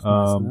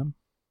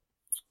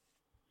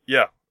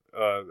 Yeah.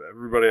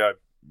 Everybody,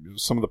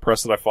 some of the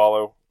press that I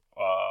follow,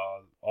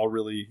 all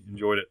really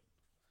enjoyed it.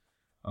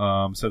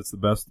 Said it's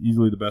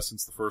easily the best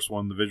since the first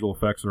one. The visual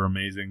effects are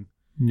amazing.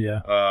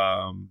 Yeah.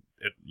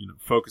 It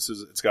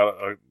focuses. It's got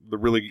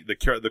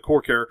the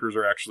core characters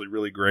are actually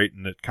really great,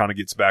 and it kind of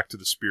gets back to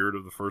the spirit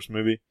of the first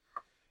movie.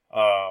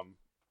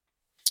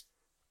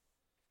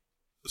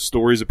 The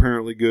story's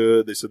apparently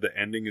good. They said the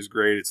ending is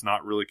great. It's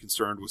not really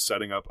concerned with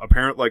setting up.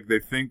 Apparently, they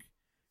think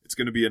it's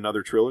going to be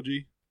another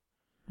trilogy.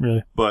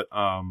 Really? But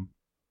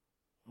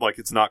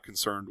it's not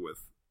concerned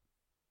with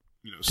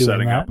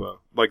setting up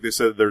they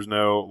said there's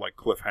no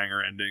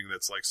cliffhanger ending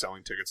that's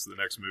selling tickets to the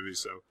next movie.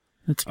 So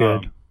that's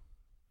good.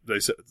 They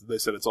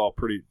said it's all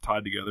pretty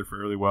tied together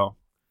fairly well.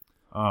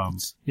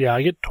 Yeah,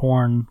 I get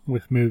torn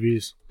with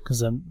movies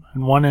because on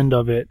one end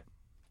of it,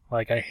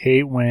 I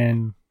hate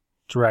when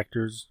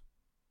directors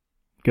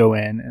go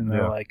in and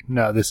they're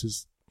no, this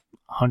is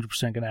 100%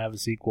 going to have a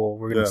sequel.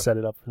 We're going to set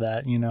it up for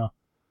that,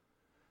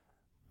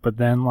 But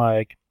then,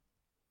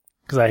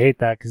 because I hate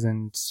that because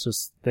then it's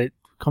just, it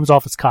comes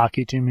off as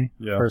cocky to me,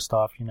 first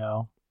off,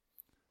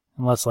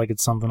 Unless,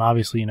 it's something,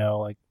 obviously,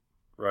 right.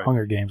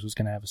 Hunger Games was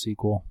going to have a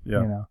sequel,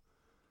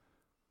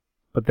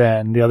 But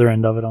then the other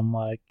end of it, I'm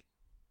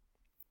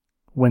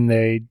when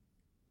they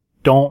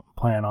don't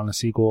plan on a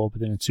sequel,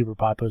 but then it's super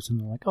popular, and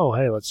they're oh,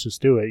 hey, let's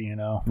just do it,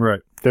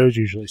 Right. Those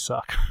usually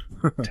suck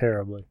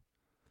terribly.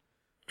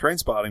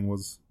 Trainspotting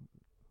was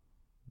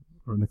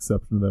an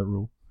exception to that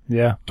rule.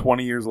 Yeah.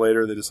 20 years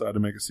later, they decided to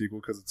make a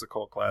sequel because it's a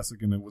cult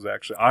classic, and it was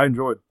actually, I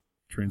enjoyed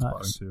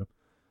Trainspotting too.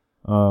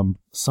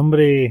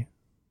 Somebody,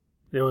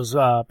 it was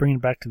bringing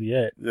it back to the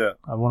It. Yeah.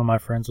 One of my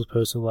friends was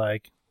posted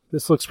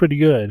this looks pretty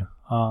good.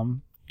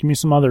 Give me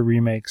some other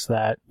remakes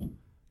that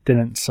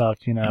didn't suck,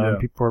 and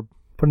people were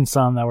putting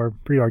some that were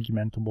pretty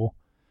argumentable.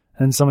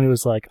 And somebody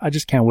was I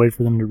just can't wait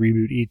for them to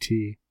reboot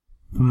E.T.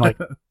 I'm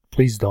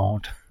please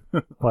don't.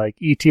 Like,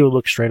 E.T. would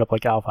look straight up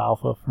like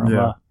Alpha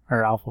from,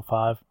 or Alpha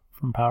 5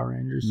 from Power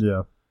Rangers.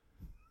 Yeah.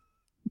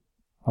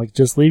 Like,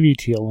 just leave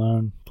E.T.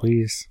 alone,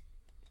 please.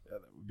 Yeah,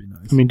 that would be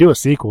nice. I mean, do a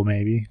sequel,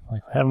 maybe.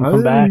 Like, have him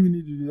come back. They don't even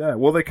need to do that.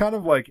 Well, they kind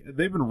of like,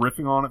 they've been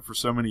riffing on it for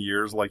so many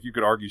years. Like, you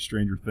could argue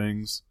Stranger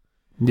Things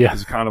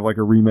is kind of like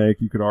a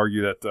remake. You could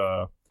argue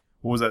that,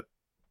 what was that,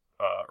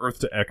 Earth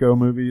to Echo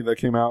movie that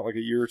came out like a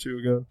year or two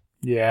ago?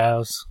 Yeah, it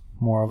was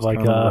more of like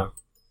a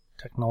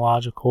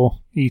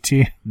technological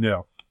E.T.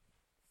 Yeah.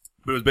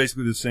 But it was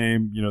basically the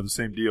same, the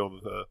same deal.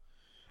 The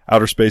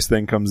outer space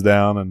thing comes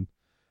down and,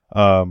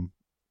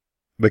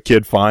 the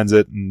kid finds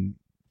it and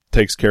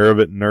takes care of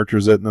it and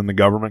nurtures it, and then the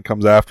government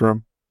comes after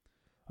him.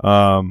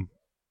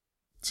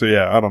 So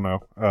yeah, I don't know.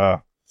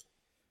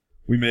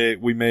 We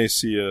may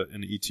see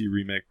an E.T.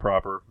 remake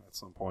proper at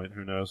some point.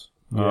 Who knows?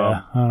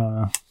 Yeah, I don't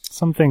know.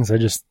 Some things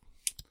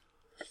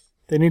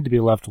they need to be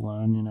left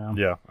alone,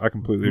 Yeah, I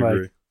completely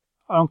agree.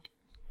 I don't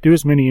do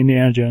as many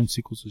Indiana Jones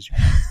sequels as you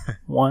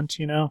want,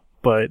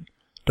 but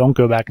don't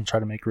go back and try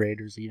to make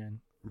Raiders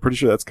again. I'm pretty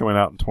sure that's coming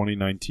out in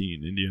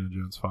 2019, Indiana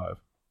Jones 5.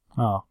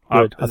 Oh,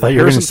 good. I thought you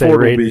were going to say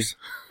Raiders.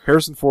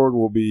 Harrison Ford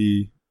will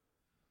be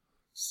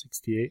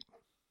 68.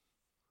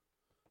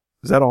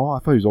 Is that all? I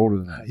thought he was older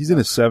than that. He's in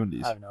his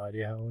 70s. I have no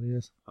idea how old he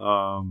is.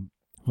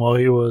 Well,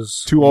 he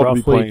was too old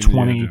roughly to be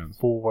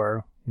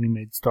 24 when he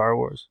made Star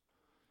Wars.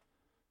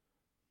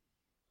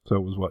 So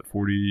it was, what,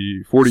 40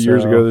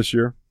 years ago this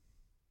year?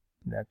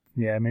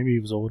 Yeah, maybe he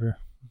was older.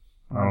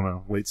 I don't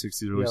know. Late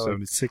 60s, early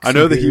 70s. Like I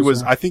know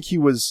that I think he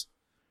was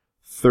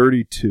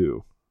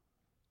 32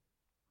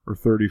 or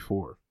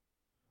 34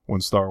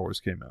 when Star Wars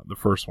came out, the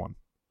first one.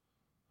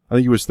 I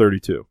think he was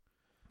 32.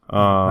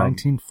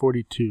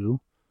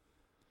 1942.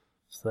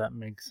 So that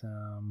makes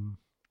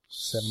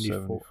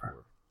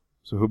 74.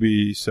 So he'll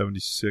be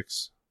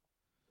 76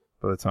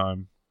 by the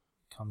time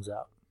it comes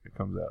out.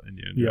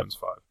 Indiana Jones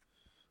 5.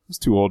 He's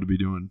too old to be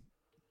doing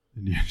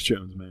Indiana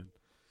Jones, man.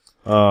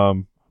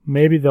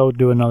 Maybe they'll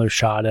do another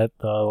shot at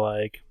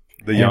the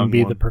young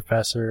be one. the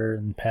professor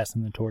and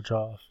passing the torch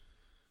off.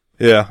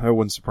 Yeah, that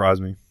wouldn't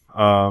surprise me.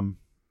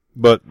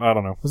 But I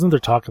don't know. Wasn't there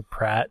talk of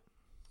Pratt?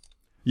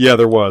 Yeah,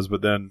 there was,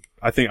 but then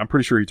I'm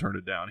pretty sure he turned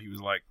it down. He was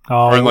like,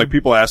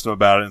 people asked him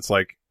about it, and it's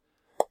like,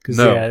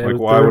 no. The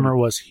rumor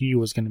was he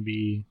was going to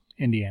be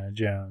Indiana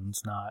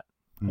Jones, not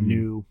a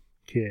new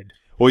kid.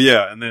 Well,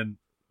 yeah,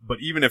 but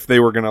even if they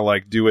were going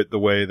to do it the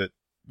way that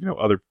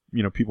other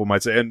people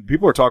might say, and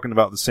people are talking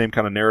about the same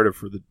kind of narrative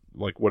for the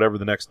whatever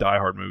the next Die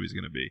Hard movie is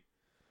going to be.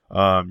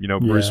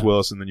 Bruce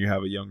Willis, and then you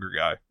have a younger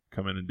guy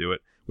come in and do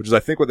it, which is I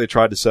think what they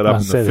tried to set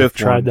up in the fifth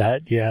one. Tried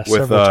that, with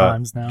several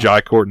times now.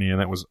 Jai Courtney, and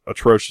that was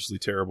atrociously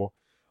terrible.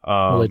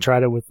 They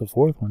tried it with the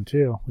fourth one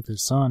too, with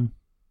his son.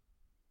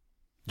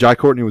 Jai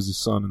Courtney was his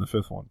son in the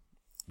fifth one.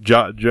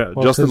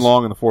 Justin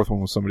Long in the fourth one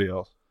was somebody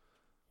else.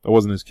 That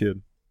wasn't his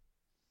kid.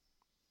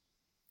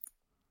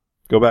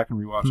 Go back and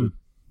rewatch it.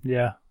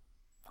 Yeah.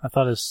 I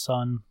thought his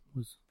son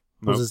was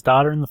his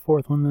daughter in the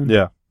fourth one then?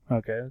 Yeah.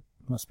 Okay.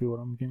 That must be what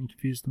I'm getting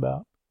confused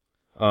about.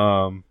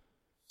 Yeah,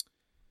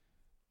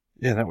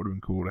 that would have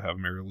been cool to have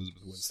Mary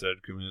Elizabeth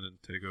Winstead come in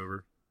and take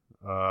over.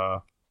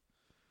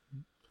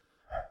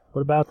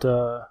 What about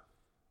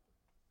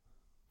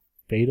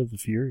Fate of the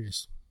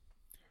Furious?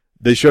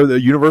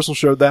 Universal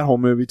showed that whole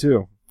movie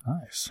too.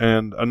 Nice.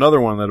 And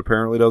another one that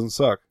apparently doesn't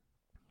suck.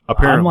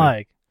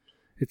 Apparently.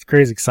 It's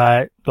crazy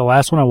because the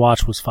last one I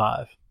watched was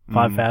 5.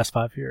 5 Fast,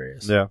 5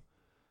 Furious. Yeah.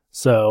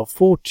 So,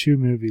 full 2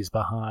 movies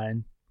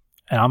behind.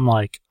 And I'm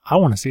like, I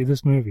want to see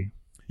this movie.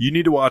 You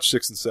need to watch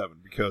 6 and 7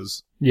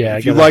 because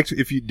did you like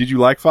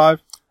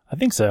 5? I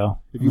think so.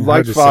 If you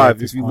liked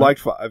 5,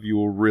 you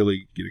will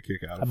really get a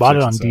kick out of it. I bought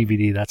it on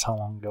DVD. That's how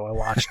long ago I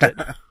watched it.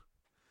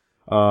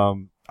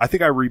 I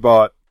think I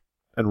rebought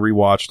and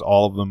rewatched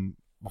all of them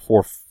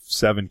before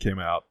 7 came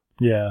out.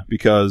 Yeah.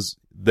 Because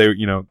they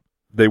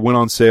went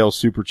on sale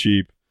super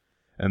cheap,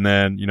 and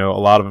then, a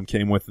lot of them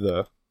came with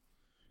the,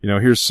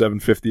 here's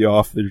 $7.50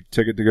 off the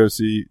ticket to go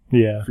see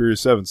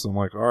Furious 7. So I'm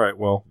like, all right,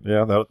 well,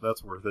 yeah,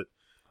 that's worth it.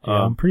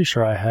 Yeah, I'm pretty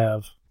sure I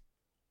have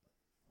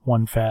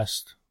 1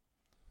 Fast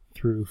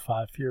through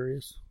 5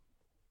 Furious.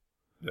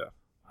 Yeah.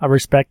 I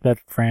respect that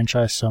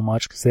franchise so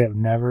much because they have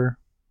never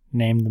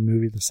named the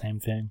movie the same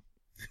thing.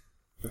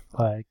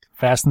 Like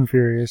Fast and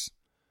Furious,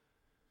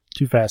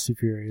 Too Fast, Too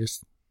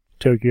Furious,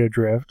 Tokyo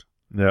Drift.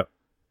 Yeah.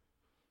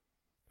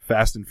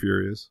 Fast and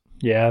Furious.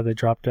 Yeah, they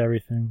dropped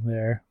everything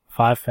there.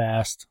 5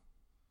 Fast.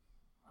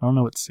 I don't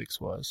know what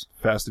 6 was.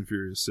 Fast and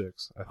Furious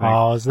 6, I think.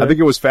 Oh, is it? I think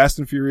it was Fast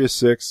and Furious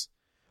 6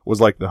 was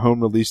like the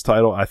home release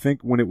title. I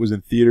think when it was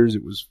in theaters,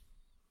 it was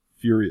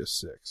Furious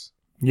 6.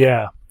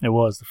 Yeah, it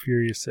was the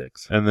Furious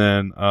 6. And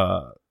then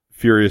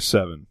Furious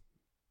 7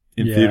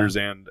 in theaters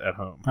and at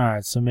home. All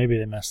right, so maybe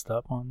they messed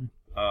up on me.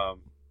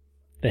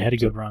 They had a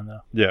good run,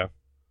 though. Yeah.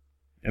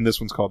 And this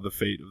one's called The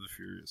Fate of the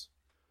Furious.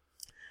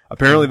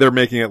 Apparently, they're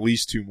making at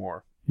least 2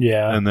 more.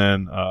 Yeah. And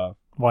then... well,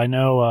 I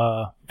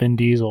know Vin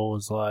Diesel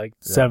was like,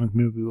 the 7th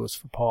movie was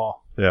for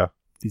Paul. Yeah.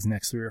 These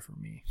next 3 are for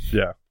me.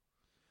 Yeah.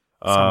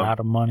 So I'm out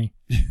of money.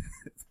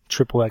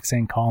 Triple X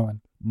ain't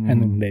calling.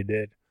 And then they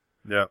did.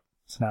 Yeah.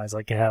 So now he's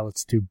like, yeah,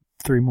 let's do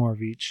 3 more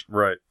of each.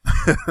 Right.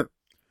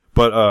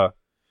 But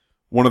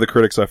one of the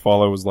critics I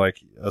follow was like,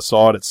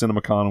 saw it at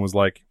CinemaCon and was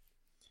like,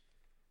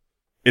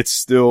 it's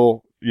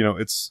still,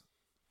 it's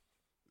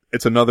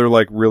another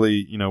like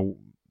really,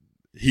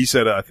 he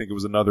said I think it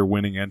was another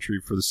winning entry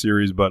for the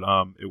series, but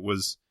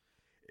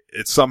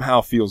it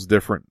somehow feels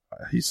different,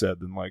 he said,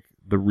 than like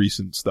the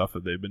recent stuff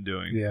that they've been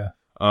doing. Yeah.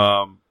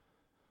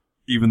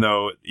 Even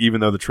though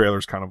the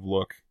trailers kind of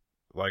look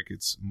like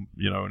it's,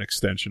 an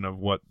extension of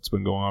what's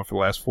been going on for the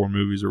last 4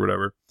 movies or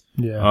whatever.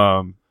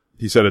 Yeah.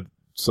 He said it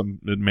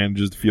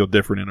manages to feel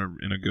different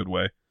in a good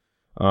way.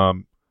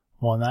 Well,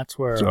 and that's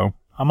where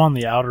I'm on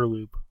the outer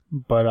loop,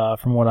 but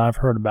from what I've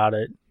heard about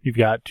it, you've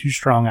got 2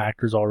 strong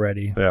actors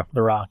already. Yeah.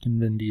 The Rock and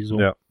Vin Diesel.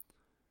 Yeah.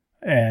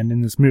 And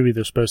in this movie,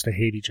 they're supposed to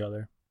hate each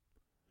other.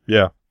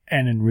 Yeah.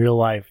 And in real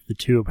life, the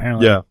 2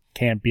 apparently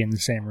can't be in the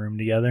same room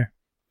together.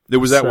 It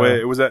was that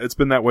way. It's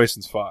been that way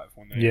since 5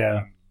 when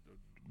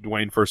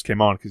Dwayne first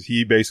came on, because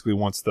he basically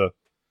wants to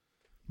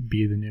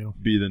be the new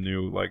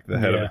like the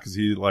head of it, because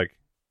he like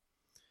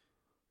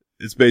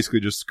it's basically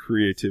just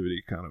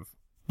creativity kind of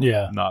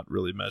not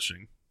really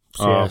meshing.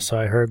 So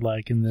I heard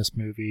like in this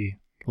movie,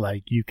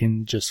 like you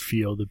can just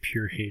feel the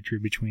pure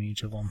hatred between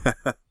each of them.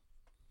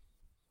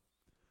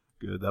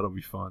 Good, that'll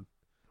be fun.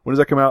 When does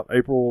that come out?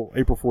 April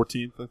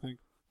 14th, I think.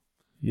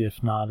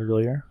 If not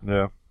earlier.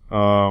 Yeah.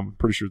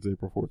 Pretty sure it's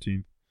April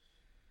 14th.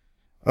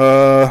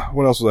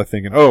 What else was I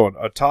thinking? Oh,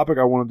 a topic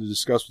I wanted to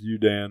discuss with you,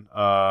 Dan.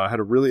 I had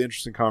a really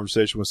interesting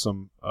conversation with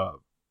some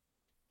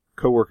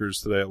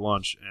coworkers today at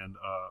lunch, and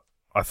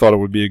I thought it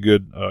would be a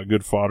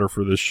good fodder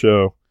for this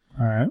show.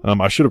 All right.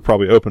 I should have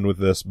probably opened with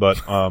this,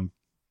 but are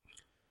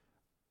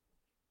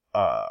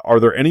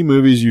there any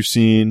movies you've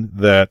seen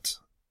that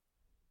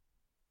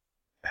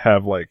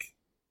have like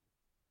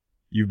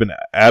you've been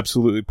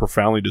absolutely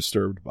profoundly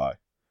disturbed by,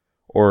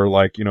 or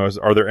like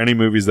are there any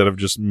movies that have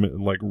just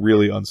like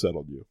really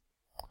unsettled you?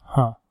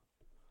 Huh.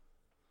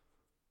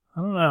 I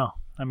don't know.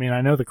 I mean,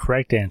 I know the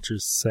correct answer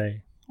is to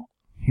say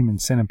Human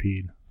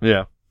Centipede.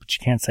 Yeah. But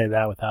you can't say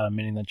that without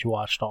admitting that you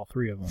watched all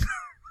 3 of them.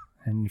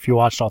 And if you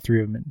watched all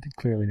 3 of them, it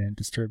clearly didn't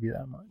disturb you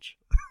that much.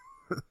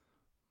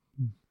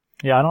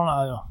 Yeah, I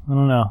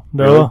don't know.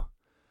 Really?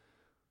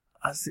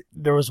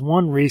 There was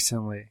one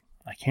recently.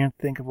 I can't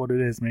think of what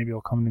it is. Maybe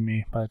it'll come to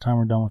me by the time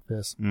we're done with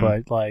this.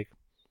 But, like,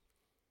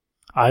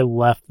 I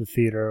left the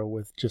theater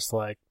with just,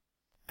 like,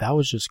 that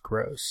was just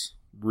gross.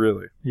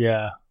 Really?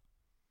 Yeah.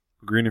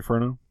 Green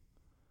Inferno?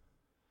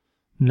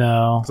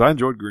 No. Because I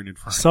enjoyed Green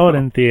Inferno. I saw it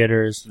in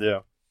theaters. Yeah.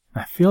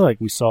 I feel like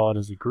we saw it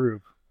as a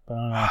group. But I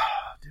don't know.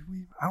 Did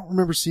we? I don't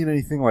remember seeing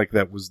anything like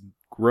that was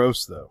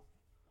gross, though,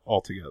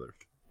 altogether.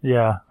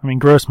 Yeah. I mean,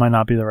 gross might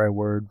not be the right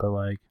word, but,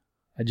 like,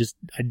 I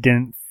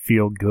didn't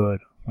feel good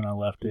when I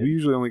left it. We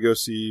usually only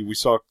we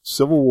saw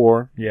Civil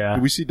War. Yeah.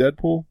 Did we see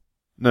Deadpool?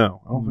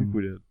 No, I don't think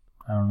we did.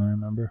 I don't really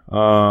remember.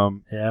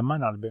 Yeah, it might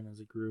not have been as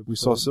a group. We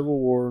saw Civil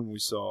War and we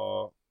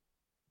saw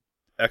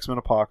X-Men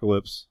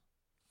Apocalypse.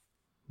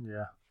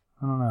 Yeah.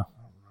 I don't know.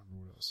 I don't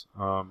remember what else.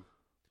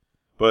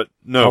 But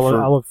no,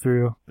 I'll look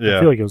through. Yeah. I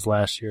feel like it was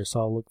last year,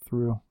 so I'll look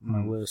through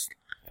my list.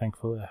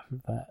 Thankfully, after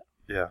that.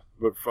 Yeah,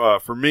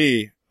 but for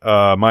me,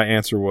 my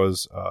answer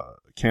was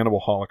Cannibal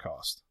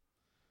Holocaust.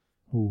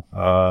 Ooh.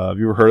 Have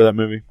you ever heard of that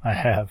movie? I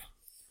have.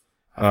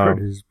 I've heard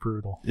it is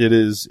brutal. It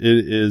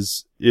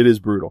is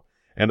brutal.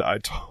 And I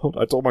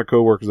told my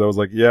coworkers, I was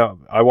like, yeah,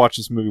 I watched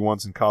this movie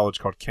once in college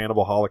called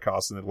Cannibal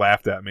Holocaust, and they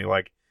laughed at me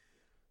like,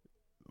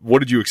 what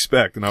did you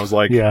expect? And I was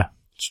like, yeah,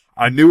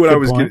 I knew what I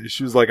was getting.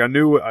 She was like,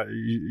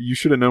 you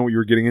should have known what you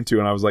were getting into.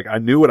 And I was like, I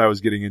knew what I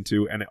was getting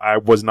into, and I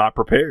was not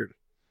prepared.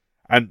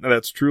 And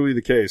that's truly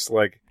the case.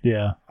 Like,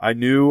 yeah, I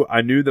knew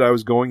that I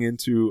was going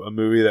into a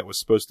movie that was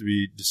supposed to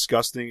be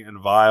disgusting and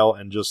vile,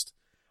 and just,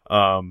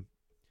 the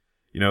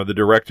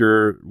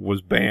director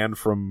was banned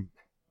from,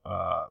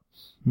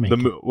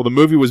 the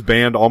movie was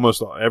banned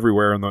almost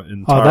everywhere in the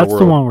entire world. Oh, that's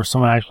the one where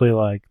someone actually,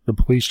 like, the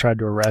police tried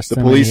to arrest him.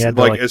 The police, and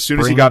like, as soon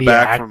as he got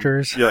back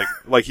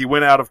like he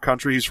went out of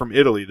country. He's from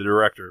Italy, the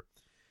director.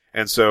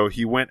 And so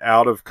he went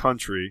out of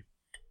country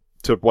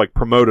to, like,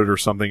 promote it or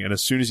something. And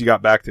as soon as he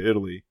got back to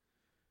Italy,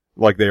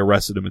 like, they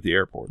arrested him at the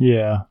airport.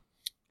 Yeah.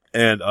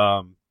 And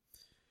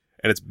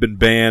it's been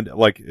banned.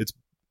 Like,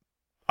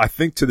 I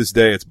think to this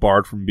day it's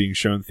barred from being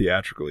shown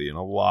theatrically in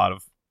a lot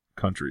of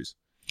countries.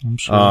 I'm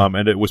sure.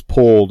 And it was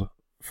pulled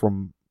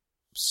from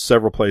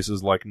several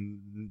places, like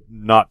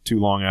not too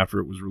long after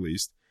it was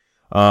released.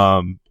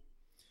 And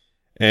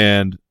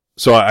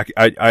so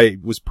I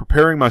was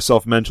preparing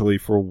myself mentally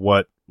for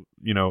what,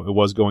 it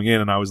was going in.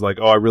 And I was like,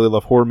 oh, I really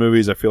love horror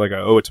movies. I feel like I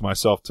owe it to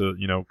myself to,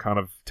 kind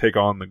of take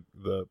on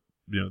the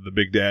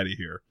big daddy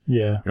here.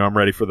 Yeah. I'm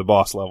ready for the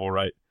boss level.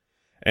 Right.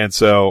 And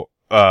so,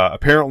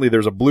 apparently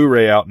there's a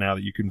Blu-ray out now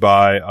that you can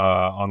buy,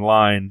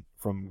 online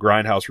from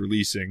Grindhouse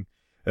Releasing.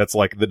 That's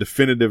like the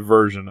definitive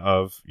version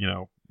of,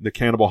 the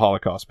Cannibal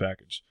Holocaust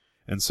package.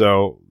 And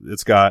so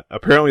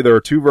apparently there are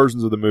 2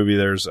 versions of the movie.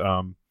 There's,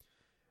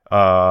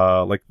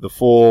 like the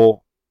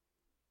full,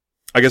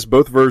 I guess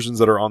both versions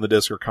that are on the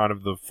disc are kind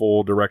of the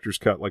full director's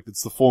cut. Like,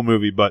 it's the full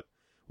movie, but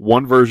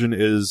one version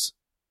is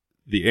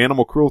the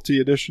animal cruelty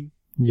edition.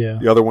 Yeah.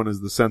 The other one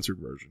is the censored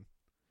version.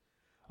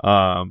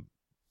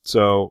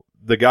 So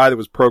the guy that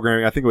was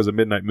programming, I think it was a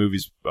Midnight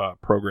Movies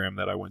program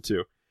that I went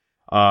to.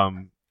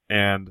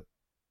 And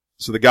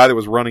so the guy that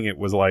was running it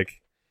was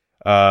like,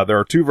 there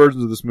are two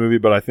versions of this movie,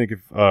 but I think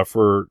if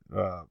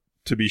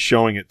to be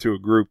showing it to a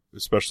group,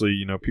 especially,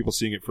 you know, people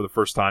seeing it for the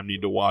first time,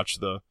 need to watch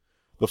the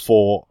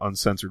full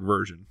uncensored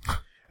version. And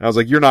I was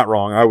like, you're not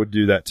wrong. I would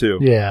do that too.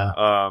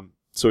 Yeah.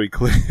 So he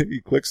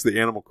clicks the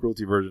animal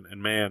cruelty version,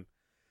 and man,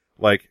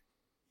 like,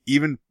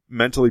 even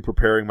mentally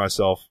preparing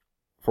myself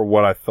for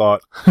what I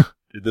thought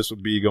this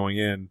would be going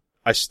in,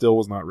 I still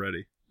was not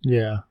ready.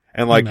 Yeah.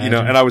 And like, you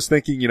know, and I was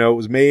thinking, you know, it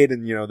was made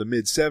in, you know, the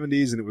mid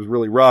 70s and it was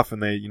really rough,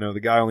 and they, you know, the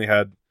guy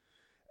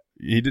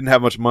he didn't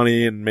have much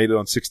money and made it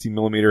on 16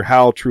 millimeter.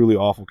 How truly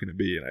awful can it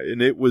be?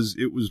 And it was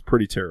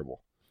pretty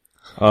terrible.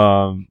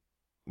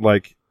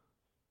 Like,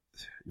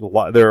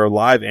 there are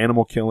live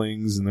animal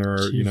killings, and there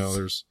are, you know,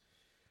 there's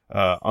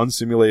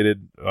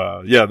unsimulated,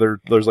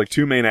 there's like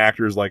two main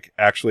actors like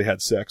actually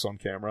had sex on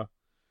camera.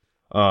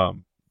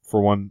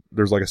 For one,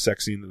 there's like a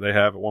sex scene that they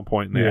have at one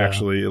point, and they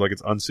actually, like,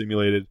 it's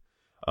unsimulated.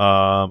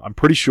 I'm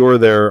pretty sure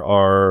there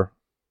are,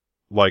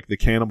 like, the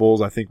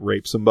cannibals, I think,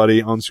 rape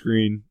somebody on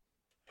screen,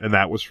 and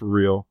that was for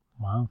real.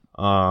 Wow.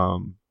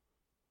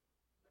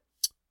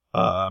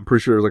 I'm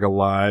pretty sure there's like a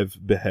live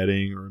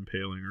beheading or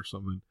impaling or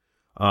something.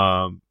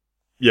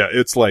 Yeah,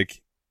 it's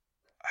like,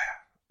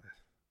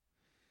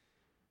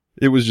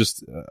 it was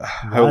just,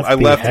 I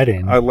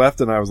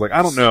left and I was like,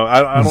 I don't know.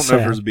 I don't know if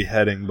there's a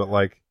beheading, but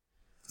like,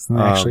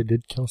 someone actually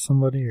did kill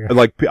somebody, or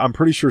like, I'm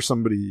pretty sure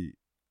somebody,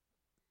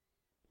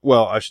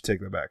 well, I should take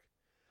that back.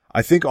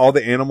 I think all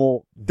the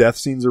animal death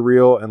scenes are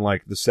real, and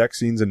like the sex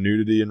scenes and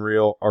nudity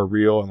are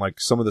real, and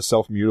like some of the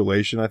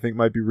self-mutilation I think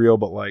might be real,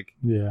 but like,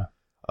 yeah,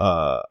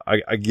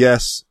 I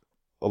guess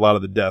a lot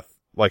of the death,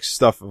 like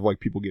stuff of like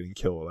people getting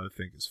killed, I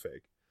think is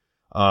fake.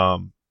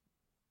 But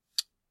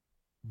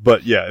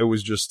yeah, it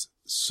was just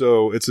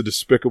it's a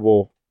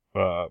despicable,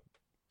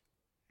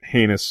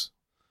 heinous,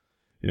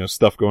 you know,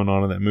 stuff going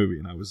on in that movie,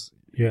 and I was,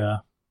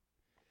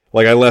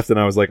 like, I left and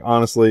I was like,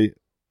 honestly,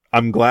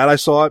 I'm glad I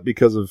saw it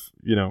because of,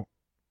 you know,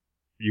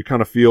 you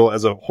kind of feel,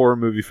 as a horror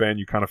movie fan,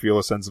 you kind of feel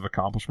a sense of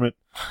accomplishment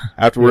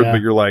afterward,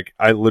 but you're like,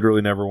 I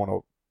literally never want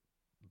to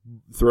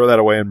throw that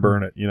away and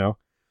burn it, you know?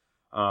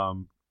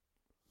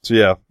 So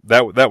yeah,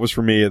 that was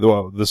for me.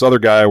 Well, this other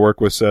guy I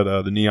work with said,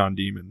 the Neon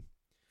Demon,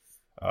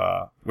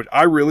 which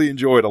I really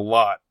enjoyed a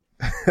lot,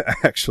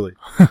 actually.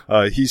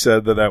 He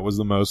said that was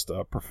the most,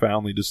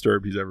 profoundly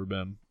disturbed he's ever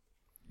been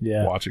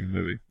watching a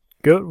movie.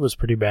 Goat was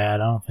pretty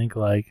bad. I don't think,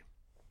 like,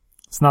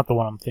 it's not the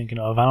one I'm thinking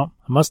of. I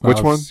must not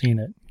have seen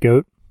it.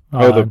 Goat.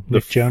 The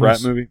Nick Jonas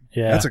frat movie?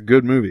 Yeah. That's a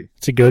good movie.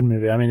 It's a good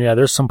movie. I mean, yeah,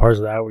 there's some parts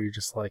of that where you're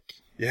just like,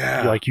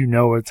 you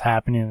know what's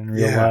happening in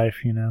real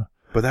life, you know.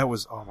 But that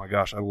was, oh my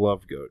gosh, I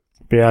loved Goat.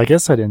 But yeah, I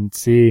guess I didn't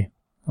see,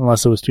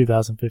 unless it was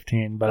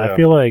 2015, but I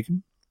feel like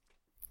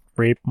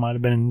rape might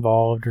have been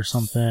involved or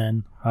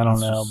something. I don't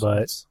know,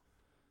 but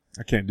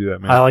I can't do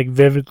that, man. I like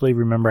vividly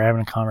remember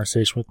having a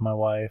conversation with my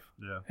wife.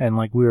 Yeah. And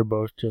like we were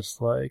both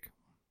just like,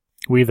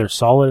 we either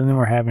saw it and then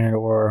we're having it,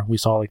 or we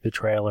saw like the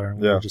trailer and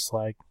we were just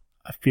like,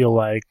 I feel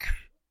like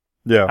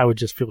I would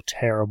just feel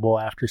terrible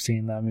after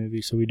seeing that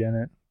movie, so we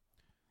didn't.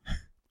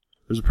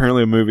 There's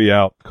apparently a movie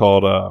out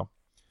called,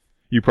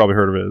 you probably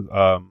heard of it,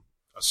 a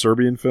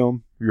Serbian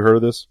film. Have you heard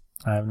of this?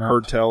 I have not.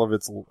 Heard tell of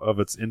its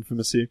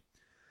infamousy.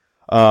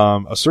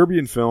 A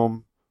Serbian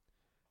film,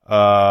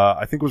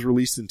 I think was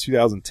released in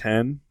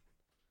 2010.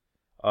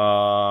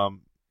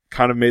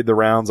 Kind of made the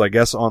rounds, I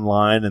guess,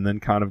 online, and then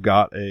kind of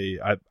got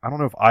I don't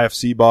know if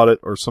IFC bought it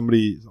or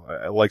somebody,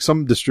 like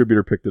some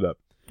distributor picked it up.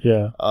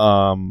 Yeah.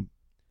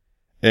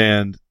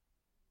 And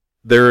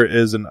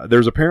there's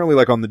apparently,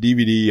 like, on the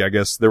DVD, I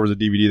guess there was a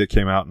DVD that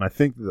came out, and I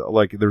think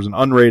like there's an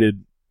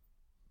unrated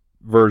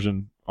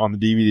version on the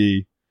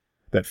DVD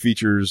that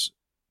features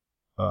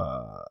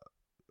a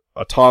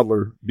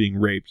toddler being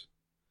raped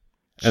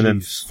and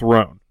then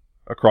thrown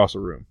across a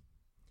room.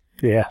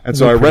 Yeah. And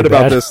so I read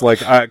about this, like,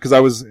 because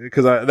that was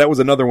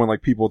another one,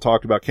 like, people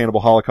talked about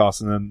Cannibal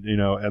Holocaust, and then, you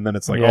know, and then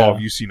it's like, oh,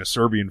 have you seen a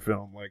Serbian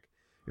film? Like,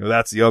 you know,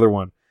 that's the other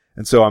one.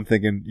 And so I'm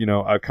thinking, you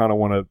know, I kind of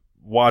want to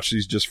watch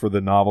these just for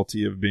the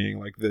novelty of being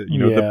like the, you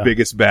know, the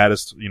biggest,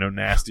 baddest, you know,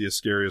 nastiest,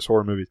 scariest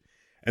horror movies.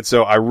 And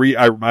so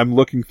I'm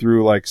looking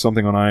through like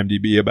something on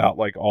IMDb about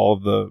like all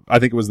of I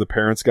think it was the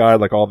Parents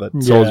Guide, like all that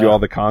tells you all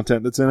the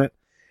content that's in it,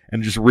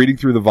 and just reading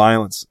through the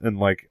violence and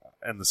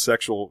the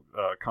sexual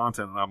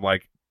content. And I'm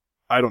like,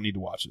 I don't need to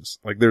watch this.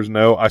 Like,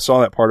 I saw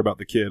that part about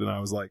the kid and I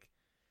was like,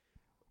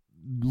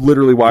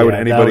 literally, why would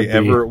anybody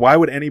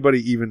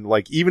even,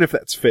 like, even if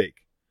that's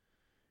fake,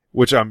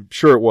 which I'm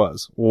sure it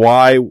was,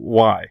 why?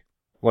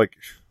 Like,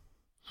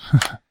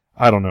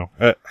 I don't know.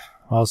 I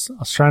was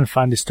trying to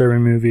find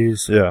disturbing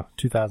movies. Yeah.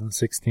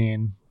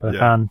 2016, but I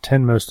found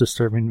 10 most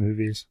disturbing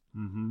movies.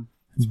 Mm-hmm.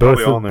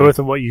 Both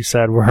of what you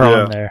said were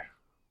on there,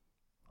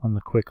 on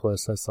the quick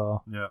list I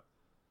saw. Yeah.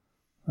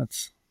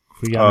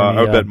 If we got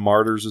I would bet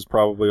Martyrs is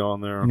probably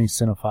on there. Any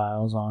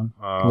cinephiles on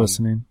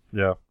listening?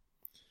 Yeah.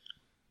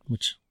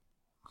 Which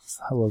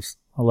I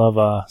love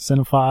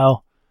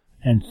cinephile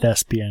and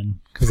thespian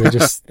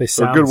because they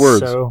sound good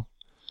words. So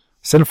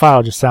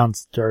cinephile just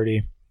sounds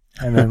dirty,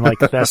 and then like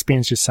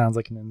thespians just sounds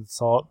like an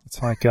insult.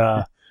 It's like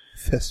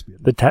thespian.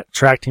 The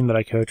track team that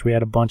I coach, we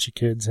had a bunch of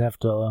kids have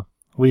to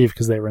leave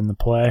because they were in the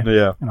play.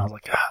 Yeah, and I was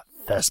like,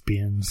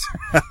 thespians.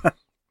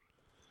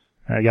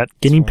 I got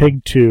Guinea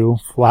Pig 2,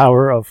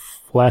 Flower of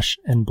Flesh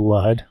and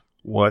Blood.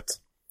 What?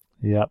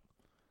 Yep.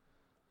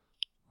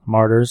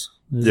 Martyrs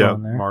is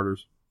on there.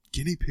 Martyrs.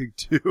 Guinea Pig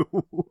 2.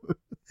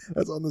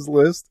 That's on this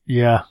list?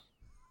 Yeah.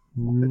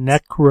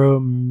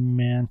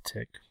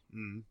 Necromantic.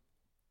 Mm.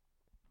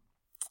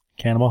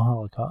 Cannibal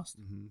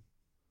Holocaust. Mm-hmm.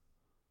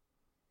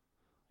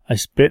 I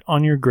Spit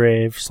on Your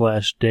Grave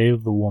 / Day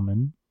of the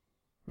Woman.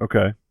 Okay.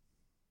 A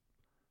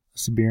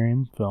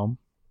Siberian film.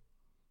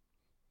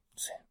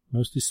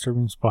 Most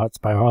disturbing spots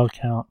by all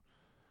account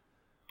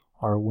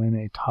are when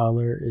a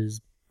toddler is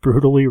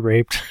brutally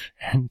raped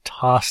and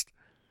tossed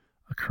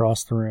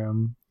across the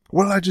room.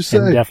 What did I just say?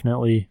 And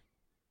definitely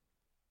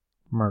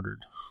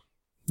murdered.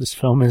 This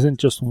film isn't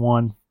just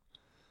one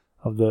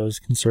of those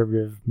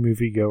conservative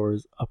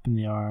moviegoers up in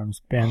the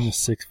arms, ban the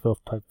six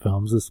filth type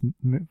films. This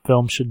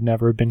film should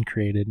never have been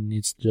created and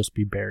needs to just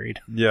be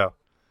buried. Yeah.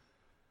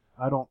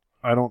 That's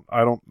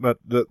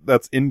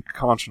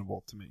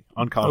unconscionable to me.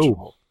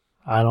 Unconscionable.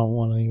 I don't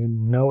want to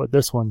even know what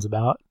this one's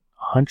about.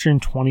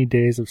 120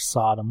 Days of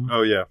Sodom.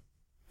 Oh, yeah.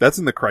 That's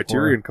in the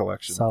Criterion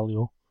collection.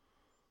 Salio.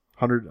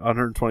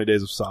 120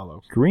 Days of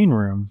Salo. Green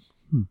Room.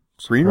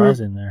 Green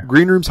Room? There.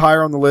 Green Room's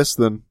higher on the list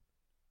than...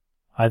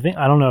 I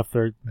don't know if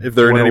they're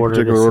in any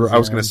particular order. I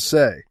was going to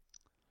say.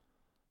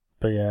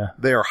 But yeah.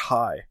 They are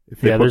high.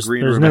 If they put there's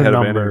Green Room no ahead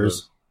numbers, of any of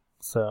those.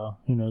 So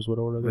who knows what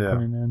order they're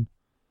putting in.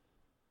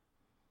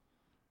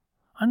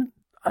 I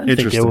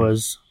didn't think it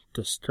was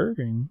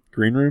disturbing.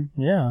 Green Room?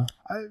 Yeah.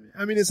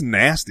 I mean, it's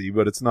nasty,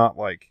 but it's not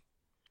like...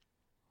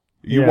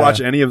 You watch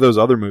any of those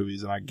other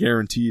movies, and I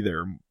guarantee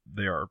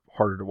they are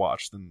harder to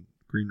watch than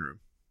Green Room.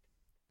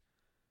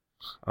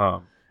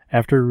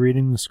 After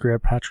reading the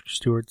script, Patrick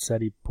Stewart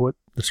said he put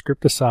the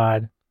script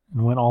aside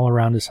and went all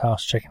around his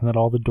house checking that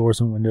all the doors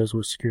and windows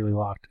were securely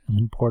locked, and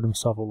then poured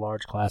himself a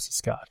large glass of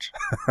scotch.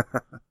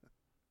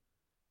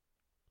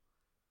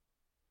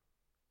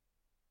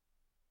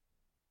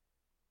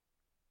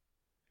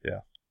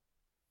 Yeah.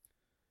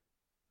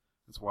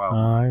 It's wild.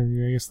 I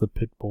guess the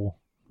pit bull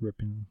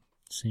ripping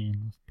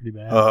scene was pretty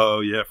bad.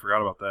 Oh, yeah,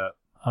 forgot about that.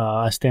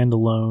 I Stand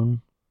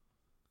Alone,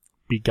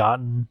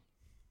 Begotten,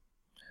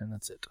 and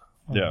that's it.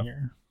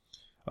 Here.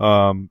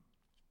 One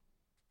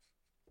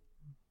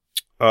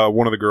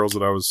of the girls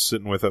that I was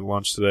sitting with at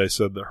lunch today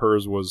said that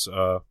hers was,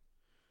 the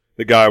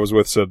guy I was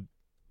with said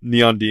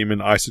Neon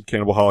Demon, I said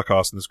Cannibal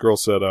Holocaust, and this girl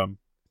said,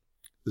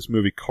 this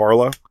movie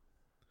Carla.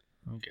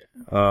 Okay.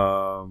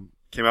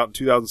 Came out in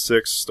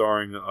 2006,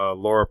 starring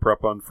Laura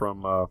Prepon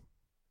from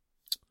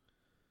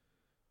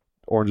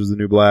Orange is the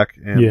New Black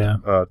and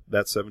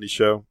That 70s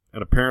Show.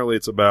 And apparently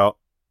it's about,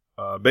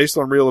 based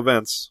on real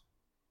events,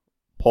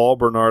 Paul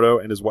Bernardo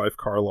and his wife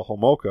Carla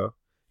Homolka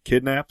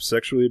kidnap,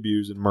 sexually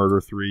abuse, and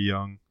murder 3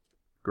 young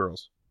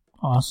girls.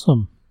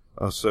 Awesome.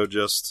 So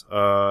just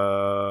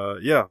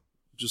don't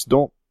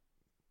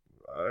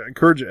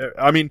encourage.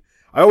 I mean,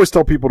 I always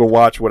tell people to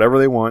watch whatever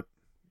they want,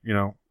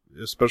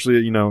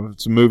 especially,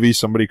 it's a movie,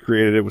 somebody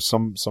created it with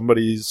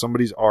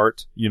somebody's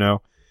art, and,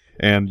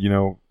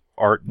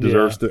 art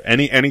deserves to,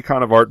 any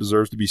kind of art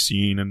deserves to be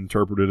seen and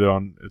interpreted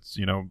on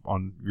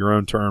on your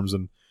own terms.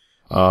 And,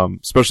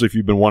 especially if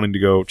you've been wanting to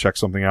go check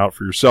something out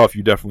for yourself,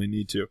 you definitely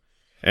need to.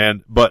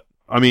 But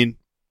I mean,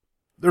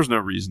 there's no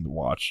reason to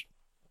watch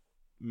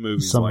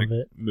movies like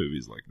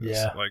this.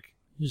 Yeah. Like,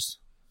 it's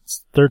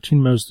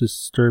 13 most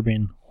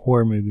disturbing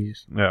horror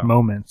movies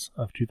moments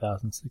of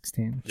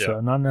 2016. Yeah. So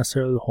not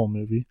necessarily the whole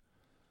movie.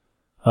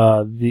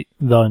 The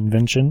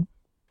Invention,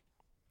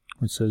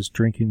 which says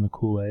Drinking the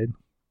Kool-Aid.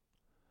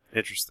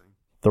 Interesting.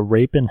 The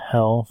Rape in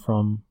Hell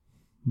from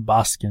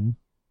Baskin.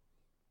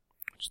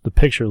 The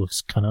picture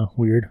looks kind of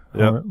weird.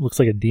 Yep. It looks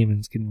like a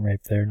demon's getting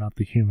raped there, not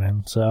the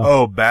human. So.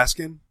 Oh,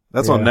 Baskin?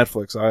 That's on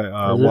Netflix.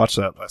 I watched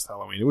that last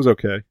Halloween. It was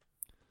okay.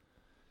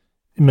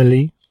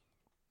 Emily,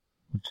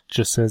 which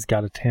just says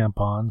got a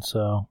tampon,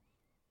 so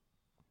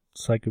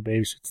Psycho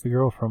babysits the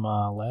girl from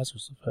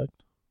Lazarus Effect.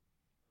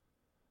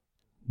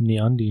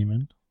 Neon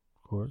Demon,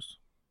 of course.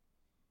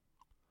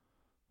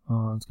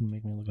 Oh, it's going to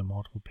make me look at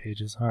multiple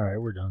pages. All right,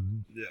 we're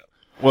done. Yeah.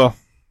 Well,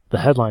 the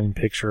headlining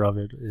picture of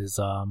it is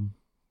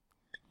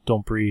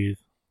Don't Breathe,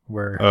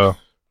 where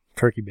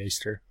Turkey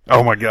Baster.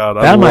 Oh my God,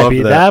 that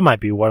might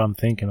be what I'm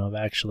thinking of,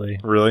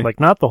 actually. Really? Like,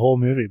 not the whole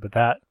movie, but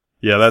that.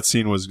 Yeah, that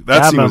scene was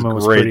great,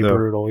 pretty though.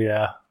 Brutal,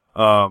 yeah.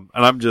 And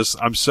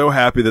I'm so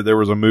happy that there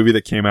was a movie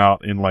that came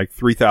out in like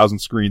 3,000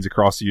 screens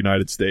across the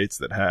United States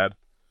that had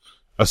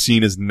a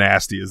scene as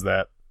nasty as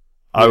that.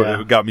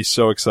 It got me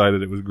so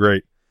excited. It was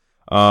great.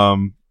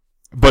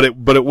 But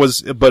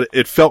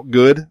it felt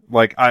good.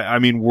 Like, I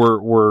mean,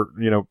 we're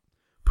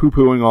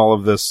poo-pooing all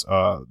of this,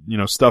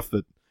 stuff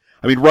that,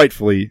 I mean,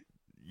 rightfully,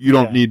 you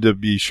don't need to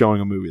be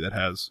showing a movie that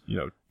has,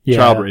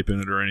 child rape in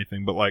it or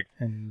anything, but like,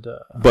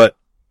 but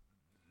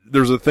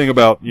there's a thing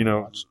about,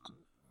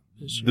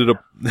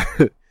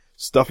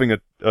 stuffing a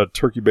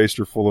turkey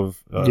baster full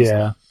of,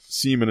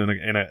 semen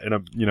in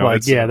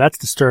a that's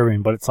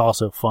disturbing, but it's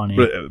also funny.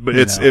 But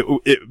it's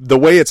the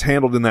way it's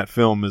handled in that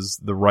film is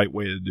the right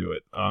way to do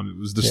it. It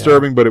was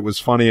disturbing, but it was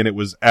funny, and it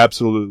was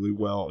absolutely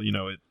well.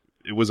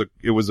 It was a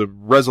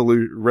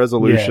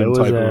resolution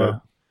type of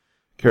a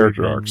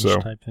character arc,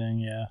 type thing,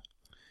 yeah.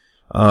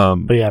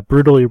 But yeah,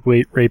 brutally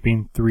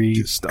raping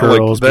 3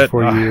 girls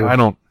before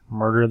you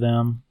murder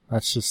them.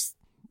 That's just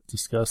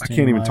disgusting. I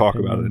can't even talk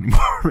about it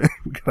anymore.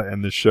 We gotta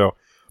end this show.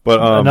 But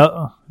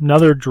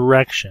another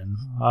direction,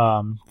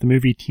 the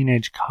movie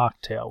Teenage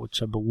Cocktail,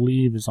 which I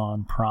believe is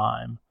on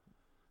Prime.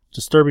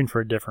 Disturbing for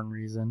a different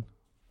reason.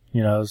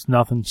 There's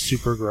nothing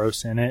super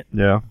gross in it.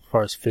 Yeah. As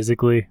far as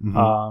physically.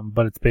 Mm-hmm.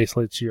 But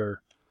it's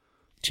your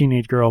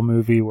teenage girl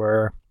movie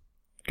where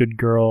good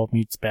girl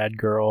meets bad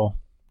girl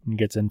and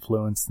gets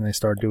influenced, and they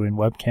start doing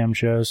webcam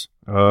shows.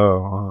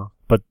 Oh.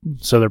 But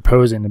so they're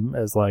posing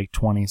as like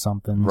 20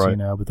 somethings, right.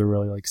 But they're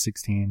really like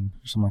 16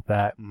 or something like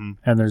that. Mm-hmm.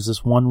 And there's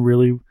this one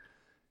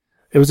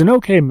it was an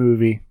okay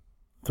movie.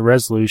 The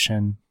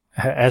resolution,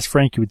 as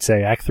Frankie would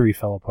say, Act 3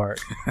 fell apart.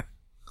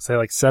 So they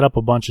like set up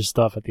a bunch of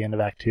stuff at the end of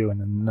Act 2,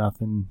 and then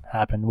nothing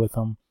happened with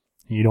them.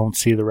 You don't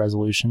see the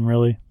resolution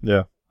really.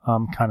 Yeah.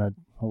 Kind of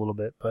a little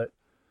bit, but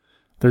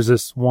there's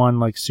this one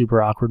like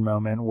super awkward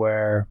moment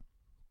where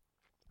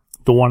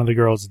one of the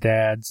girls'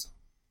 dads,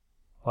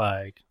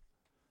 like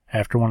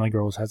after one of the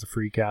girls has a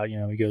freak out,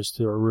 he goes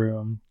to her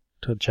room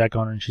to check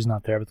on her, and she's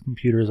not there, but the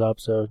computer's up,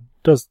 so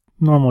does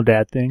normal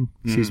dad thing,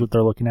 sees what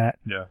they're looking at,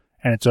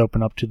 and it's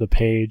open up to the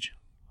page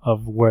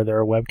of where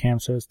their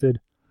webcam's hosted.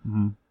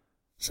 Mm-hmm.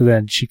 So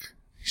then she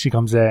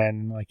comes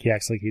in, like he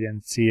acts like he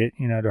didn't see it,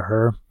 to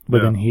her,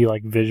 but then he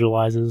like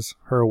visualizes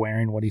her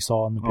wearing what he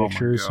saw in the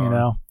pictures,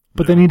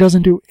 but then he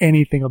doesn't do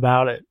anything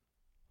about it.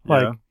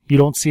 Like you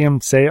don't see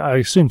him say, I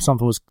assume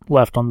something was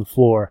left on the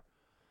floor,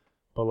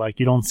 but like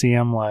you don't see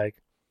him like,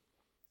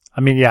 I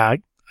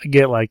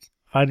get like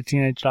if I had a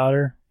teenage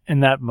daughter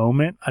in that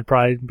moment, I'd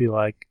probably be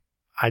like,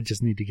 I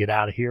just need to get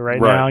out of here right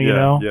now, you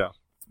know? Yeah.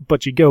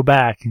 But you go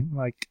back,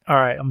 like, all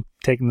right, I'm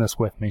taking this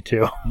with me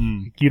too.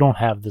 Mm. You don't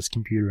have this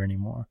computer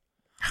anymore.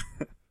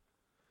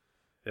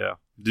 Yeah.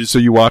 So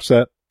you watch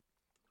that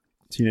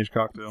Teenage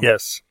Cocktail?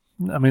 Yes.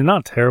 Not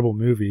a terrible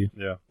movie.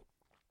 Yeah.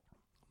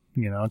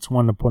 It's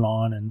one to put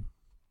on and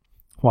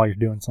while you're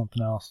doing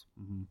something else.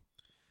 Mm-hmm.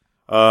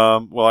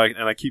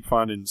 I keep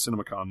finding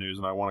CinemaCon news,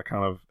 and I want to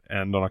kind of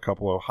end on a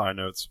couple of high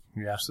notes.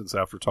 Yeah. Since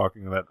after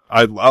talking to that,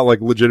 I like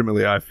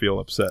legitimately, I feel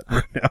upset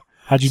right now.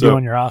 How'd you do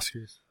on your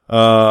Oscars?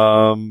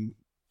 I won.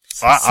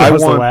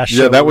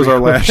 That was our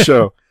last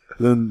show.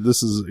 Then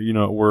this is,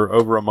 we're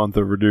over a month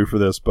overdue for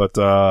this, but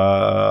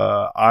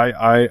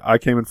I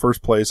came in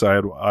first place.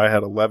 I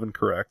had 11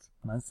 correct.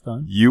 That's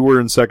done. You were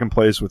in second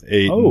place with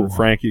 8. Oh. And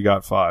Frankie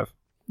got 5.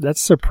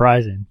 That's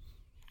surprising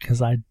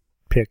because I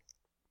picked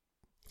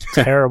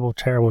terrible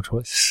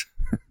choices.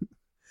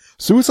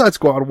 Suicide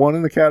Squad won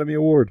an Academy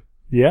Award.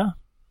 Yeah,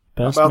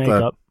 best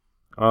makeup.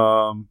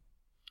 That?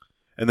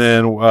 And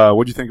then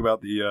what'd you think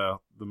about the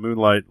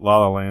Moonlight La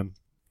La Land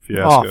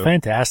fiasco? Oh,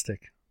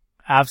 fantastic!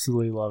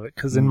 Absolutely love it.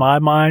 Because in my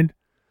mind,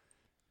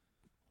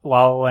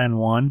 La La Land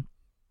won,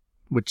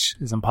 which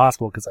is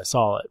impossible because I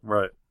saw it.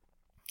 Right.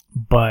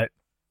 But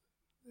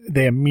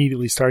they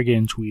immediately started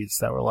getting tweets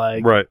that were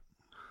like, right.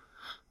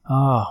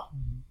 Oh,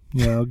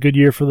 good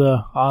year for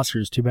the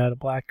Oscars. Too bad a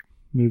black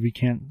movie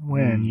can't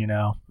win,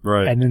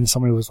 Right. And then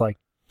somebody was like,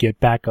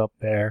 get back up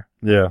there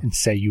and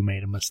say you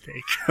made a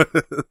mistake.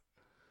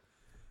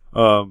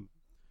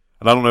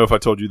 And I don't know if I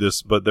told you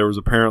this, but there was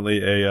apparently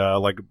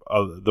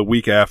the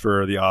week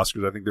after the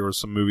Oscars, I think there was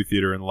some movie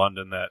theater in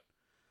London that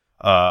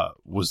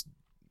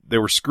they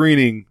were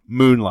screening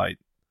Moonlight,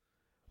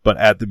 but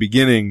at the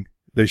beginning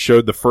they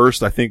showed the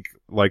first, I think,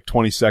 like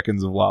 20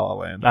 seconds of La La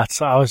Land. I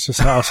was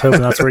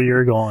hoping that's where you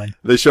were going.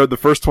 They showed the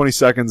first 20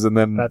 seconds and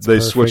then they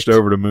switched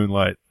over to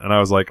Moonlight, and I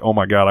was like, oh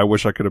my God, I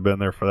wish I could have been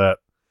there for that.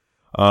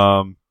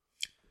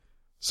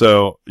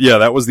 So yeah,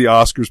 that was the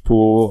Oscars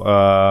pool.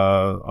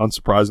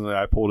 Unsurprisingly,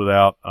 I pulled it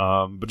out.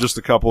 But just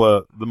a couple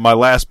of my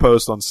last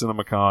post on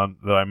CinemaCon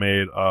that I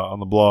made, on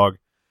the blog.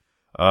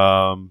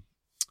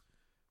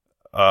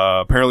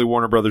 Apparently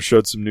Warner Brothers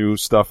showed some new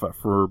stuff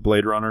for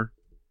Blade Runner.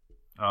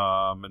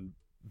 And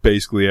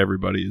basically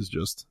everybody is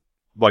just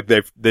like,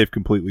 they've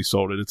completely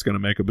sold it. It's going to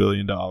make $1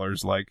 billion.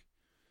 Like,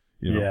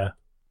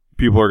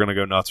 people are going to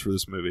go nuts for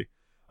this movie.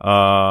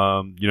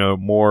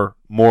 More,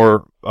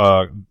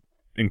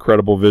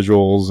 incredible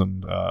visuals,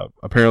 and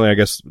apparently I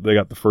guess they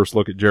got the first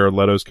look at Jared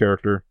Leto's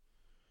character.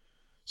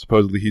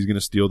 Supposedly he's going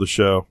to steal the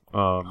show.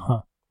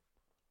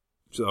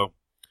 So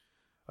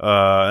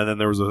and then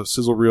there was a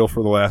sizzle reel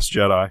for The Last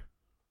Jedi.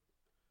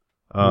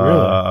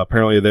 Really?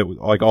 Apparently that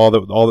like all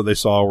that they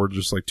saw were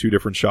just like 2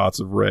 different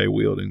shots of Rey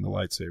wielding the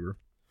lightsaber.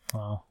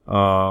 Wow.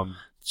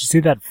 Did you see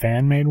that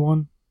fan made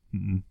one?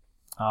 Mm-mm.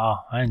 Oh,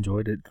 I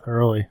enjoyed it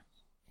thoroughly.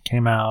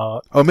 Came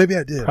out. Oh, maybe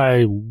I did.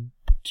 Probably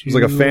it was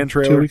like a fan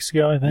trailer 2 weeks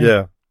ago, I think.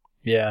 Yeah.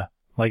 Yeah.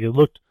 Like, it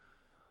looked,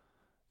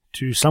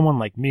 to someone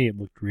like me, it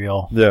looked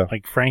real. Yeah.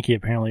 Like, Frankie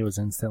apparently was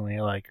instantly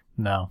like,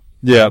 no.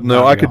 Yeah,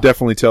 no, I real. could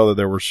definitely tell that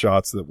there were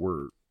shots that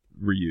were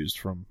reused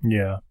from,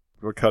 Yeah.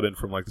 or cut in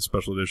from like the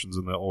special editions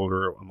and the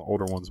older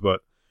ones,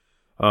 but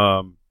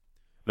no,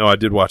 I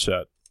did watch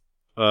that.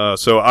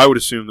 So I would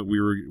assume that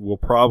we'll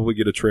probably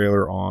get a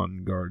trailer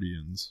on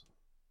Guardians.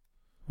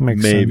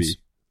 Makes Maybe. sense.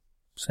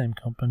 Same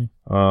company.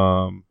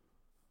 Or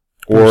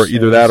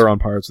either that or on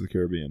Pirates of the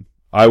Caribbean.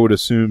 I would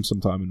assume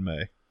sometime in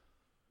May.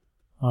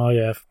 Oh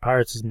yeah,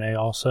 Pirates is May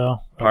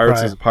also.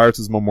 Pirates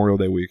is Memorial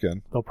Day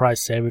weekend. They'll probably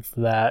save it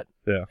for that.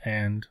 Yeah.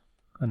 And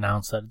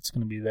announce that it's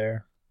going to be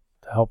there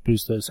to help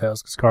boost those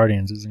sales because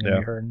Guardians isn't going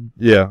to be hurting.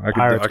 Yeah, I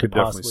Pirates could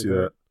definitely see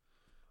that.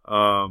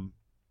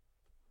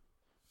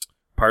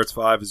 Pirates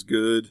 5 is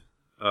good.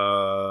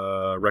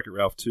 Wreck-It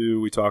Ralph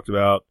 2 we talked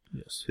about.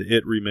 Yes. The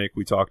It remake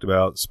we talked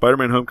about.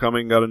 Spider-Man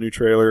Homecoming got a new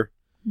trailer.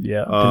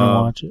 Yeah, I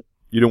didn't watch it.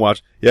 You didn't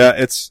watch?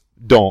 Yeah,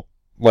 don't.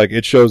 Like,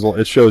 it shows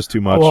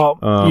too much. Well,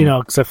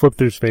 because I flipped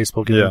through his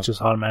Facebook and it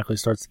just automatically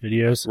starts the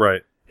videos.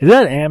 Right. Is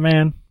that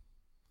Ant-Man?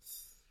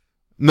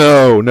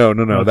 No.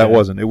 Okay. That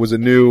wasn't. It was a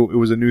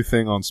new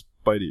thing on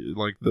Spidey.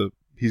 Like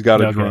he's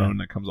got a drone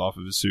that comes off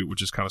of his suit,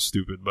 which is kind of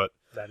stupid, but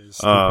that is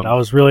stupid. I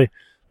was really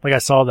I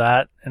saw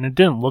that and it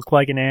didn't look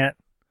like an ant.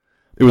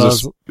 It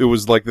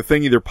was like the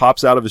thing either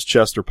pops out of his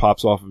chest or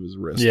pops off of his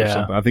wrist or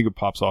something. I think it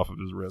pops off of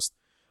his wrist.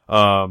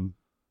 And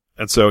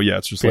so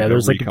it's just like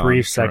there's like a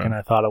brief second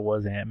I thought it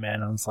was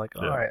Ant-Man. I was like,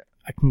 all right,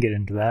 I can get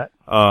into that.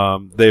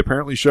 They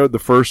apparently showed the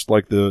first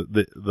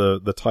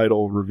the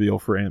title reveal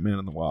for Ant-Man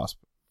and the Wasp.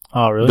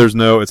 Oh, really?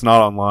 It's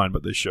not online,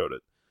 but they showed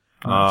it.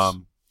 Nice.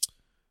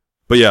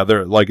 But yeah,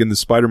 they're like in the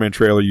Spider-Man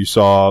trailer, you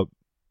saw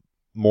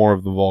more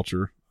of the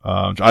Vulture.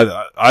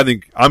 I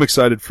think I'm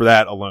excited for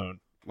that alone.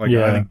 I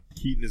think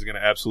Keaton is going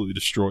to absolutely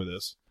destroy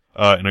this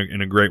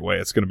in a great way.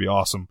 It's going to be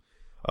awesome.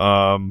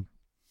 I'm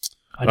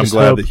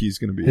glad that he's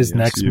going to be his in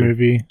the next MCU.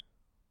 movie.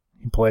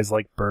 He plays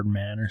like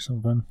Birdman or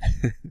something.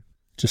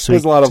 Just so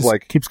there's a lot of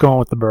like keeps going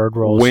with the bird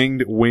roles.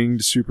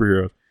 Winged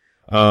superhero.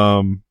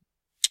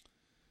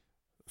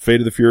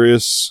 Fate of the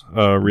Furious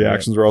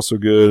reactions are also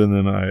good, and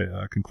then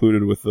I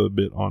concluded with a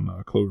bit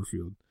on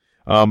Cloverfield.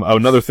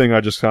 Another thing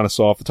I just kind of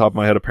saw off the top of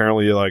my head,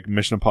 apparently like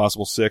Mission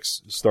Impossible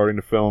 6 is starting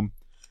to film.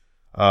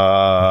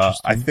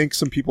 I think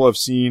some people have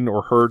seen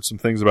or heard some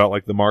things about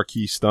like the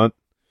marquee stunt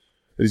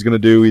that he's going to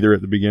do either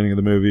at the beginning of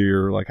the movie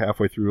or like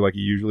halfway through like he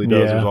usually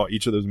does. Yeah.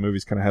 Each of those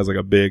movies kind of has like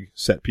a big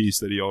set piece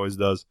that he always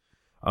does.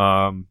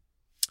 I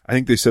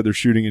think they said they're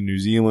shooting in New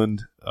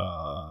Zealand,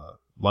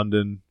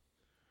 London,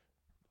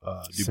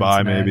 Dubai,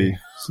 Cincinnati. maybe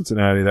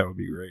Cincinnati. That would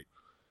be great.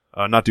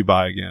 Not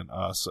Dubai again.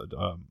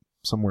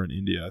 Somewhere in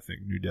India, I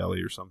think New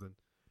Delhi or something.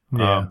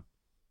 Yeah.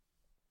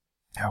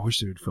 I wish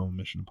they would film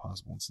Mission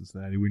Impossible in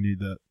Cincinnati. We need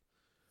that.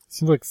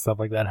 Seems like stuff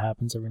like that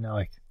happens every now.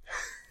 Like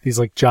these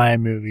like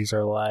giant movies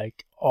are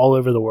like all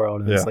over the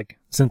world, and it's like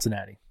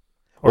Cincinnati.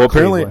 Well,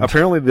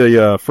 apparently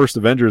the first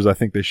Avengers, I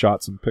think they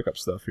shot some pickup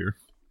stuff here.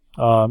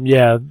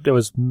 Yeah, there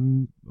was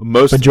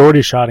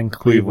majority shot in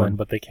Cleveland,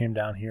 but they came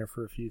down here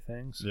for a few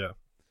things. Yeah.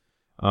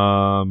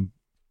 I'm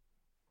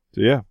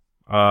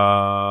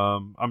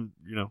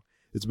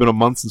it's been a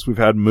month since we've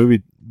had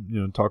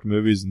talked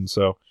movies, and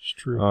so it's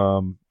true.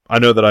 I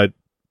know that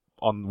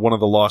on one of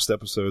the lost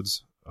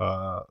episodes,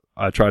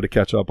 I tried to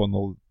catch up on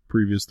the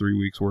previous 3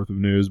 weeks worth of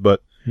news,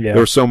 but there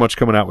was so much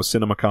coming out with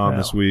CinemaCon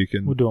this week,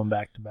 and we'll do them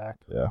back to back.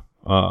 Yeah.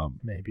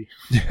 Maybe.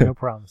 No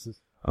promises.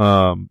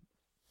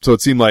 So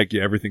it seemed like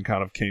everything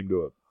kind of came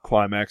to a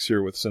climax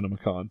here with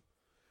CinemaCon.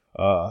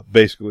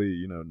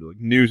 Basically, like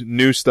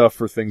new stuff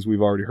for things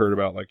we've already heard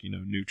about, like,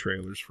 new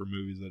trailers for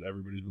movies that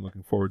everybody's been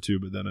looking forward to,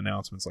 but then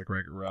announcements like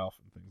Wreck-It Ralph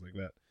and things like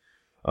that.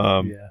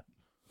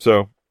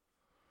 So.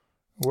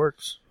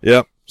 Works.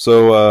 Yeah.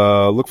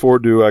 So, look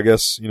forward to, I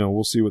guess,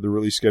 we'll see what the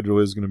release schedule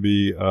is going to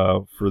be,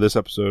 for this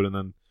episode, and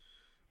then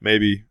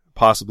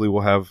possibly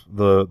we'll have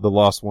the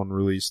Lost one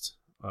released,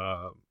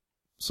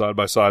 side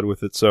by side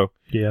with it. So.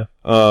 Yeah.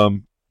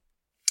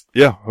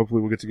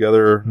 Hopefully we'll get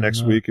together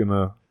next week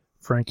and,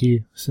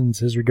 Frankie sends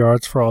his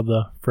regards for all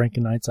the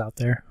Frankenites out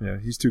there. Yeah,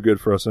 he's too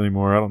good for us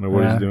anymore. I don't know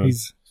what he's doing.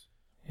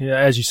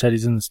 As you said,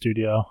 he's in the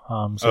studio.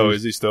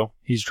 Is he still?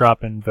 He's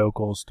dropping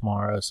vocals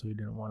tomorrow, so he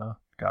didn't want to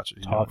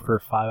talk for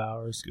 5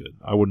 hours. Good.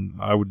 I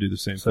would do the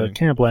same thing. So I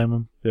can't blame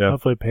him. Yeah.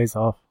 Hopefully it pays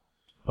off.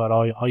 But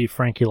all you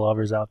Frankie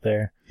lovers out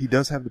there. He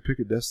does have the pick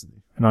of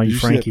destiny. And all you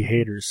Frankie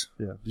haters.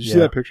 Yeah. Did you see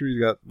that picture he's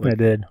got? I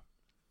did.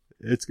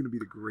 It's going to be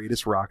the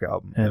greatest rock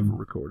album ever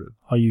recorded.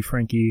 All you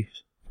Frankie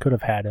could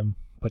have had him,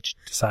 but you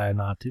decided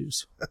not to.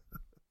 So.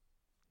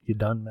 You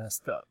done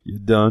messed up. You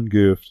done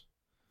goofed.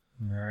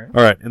 All right.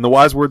 All right. In the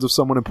wise words of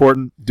someone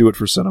important, do it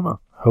for cinema.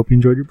 Hope you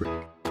enjoyed your break.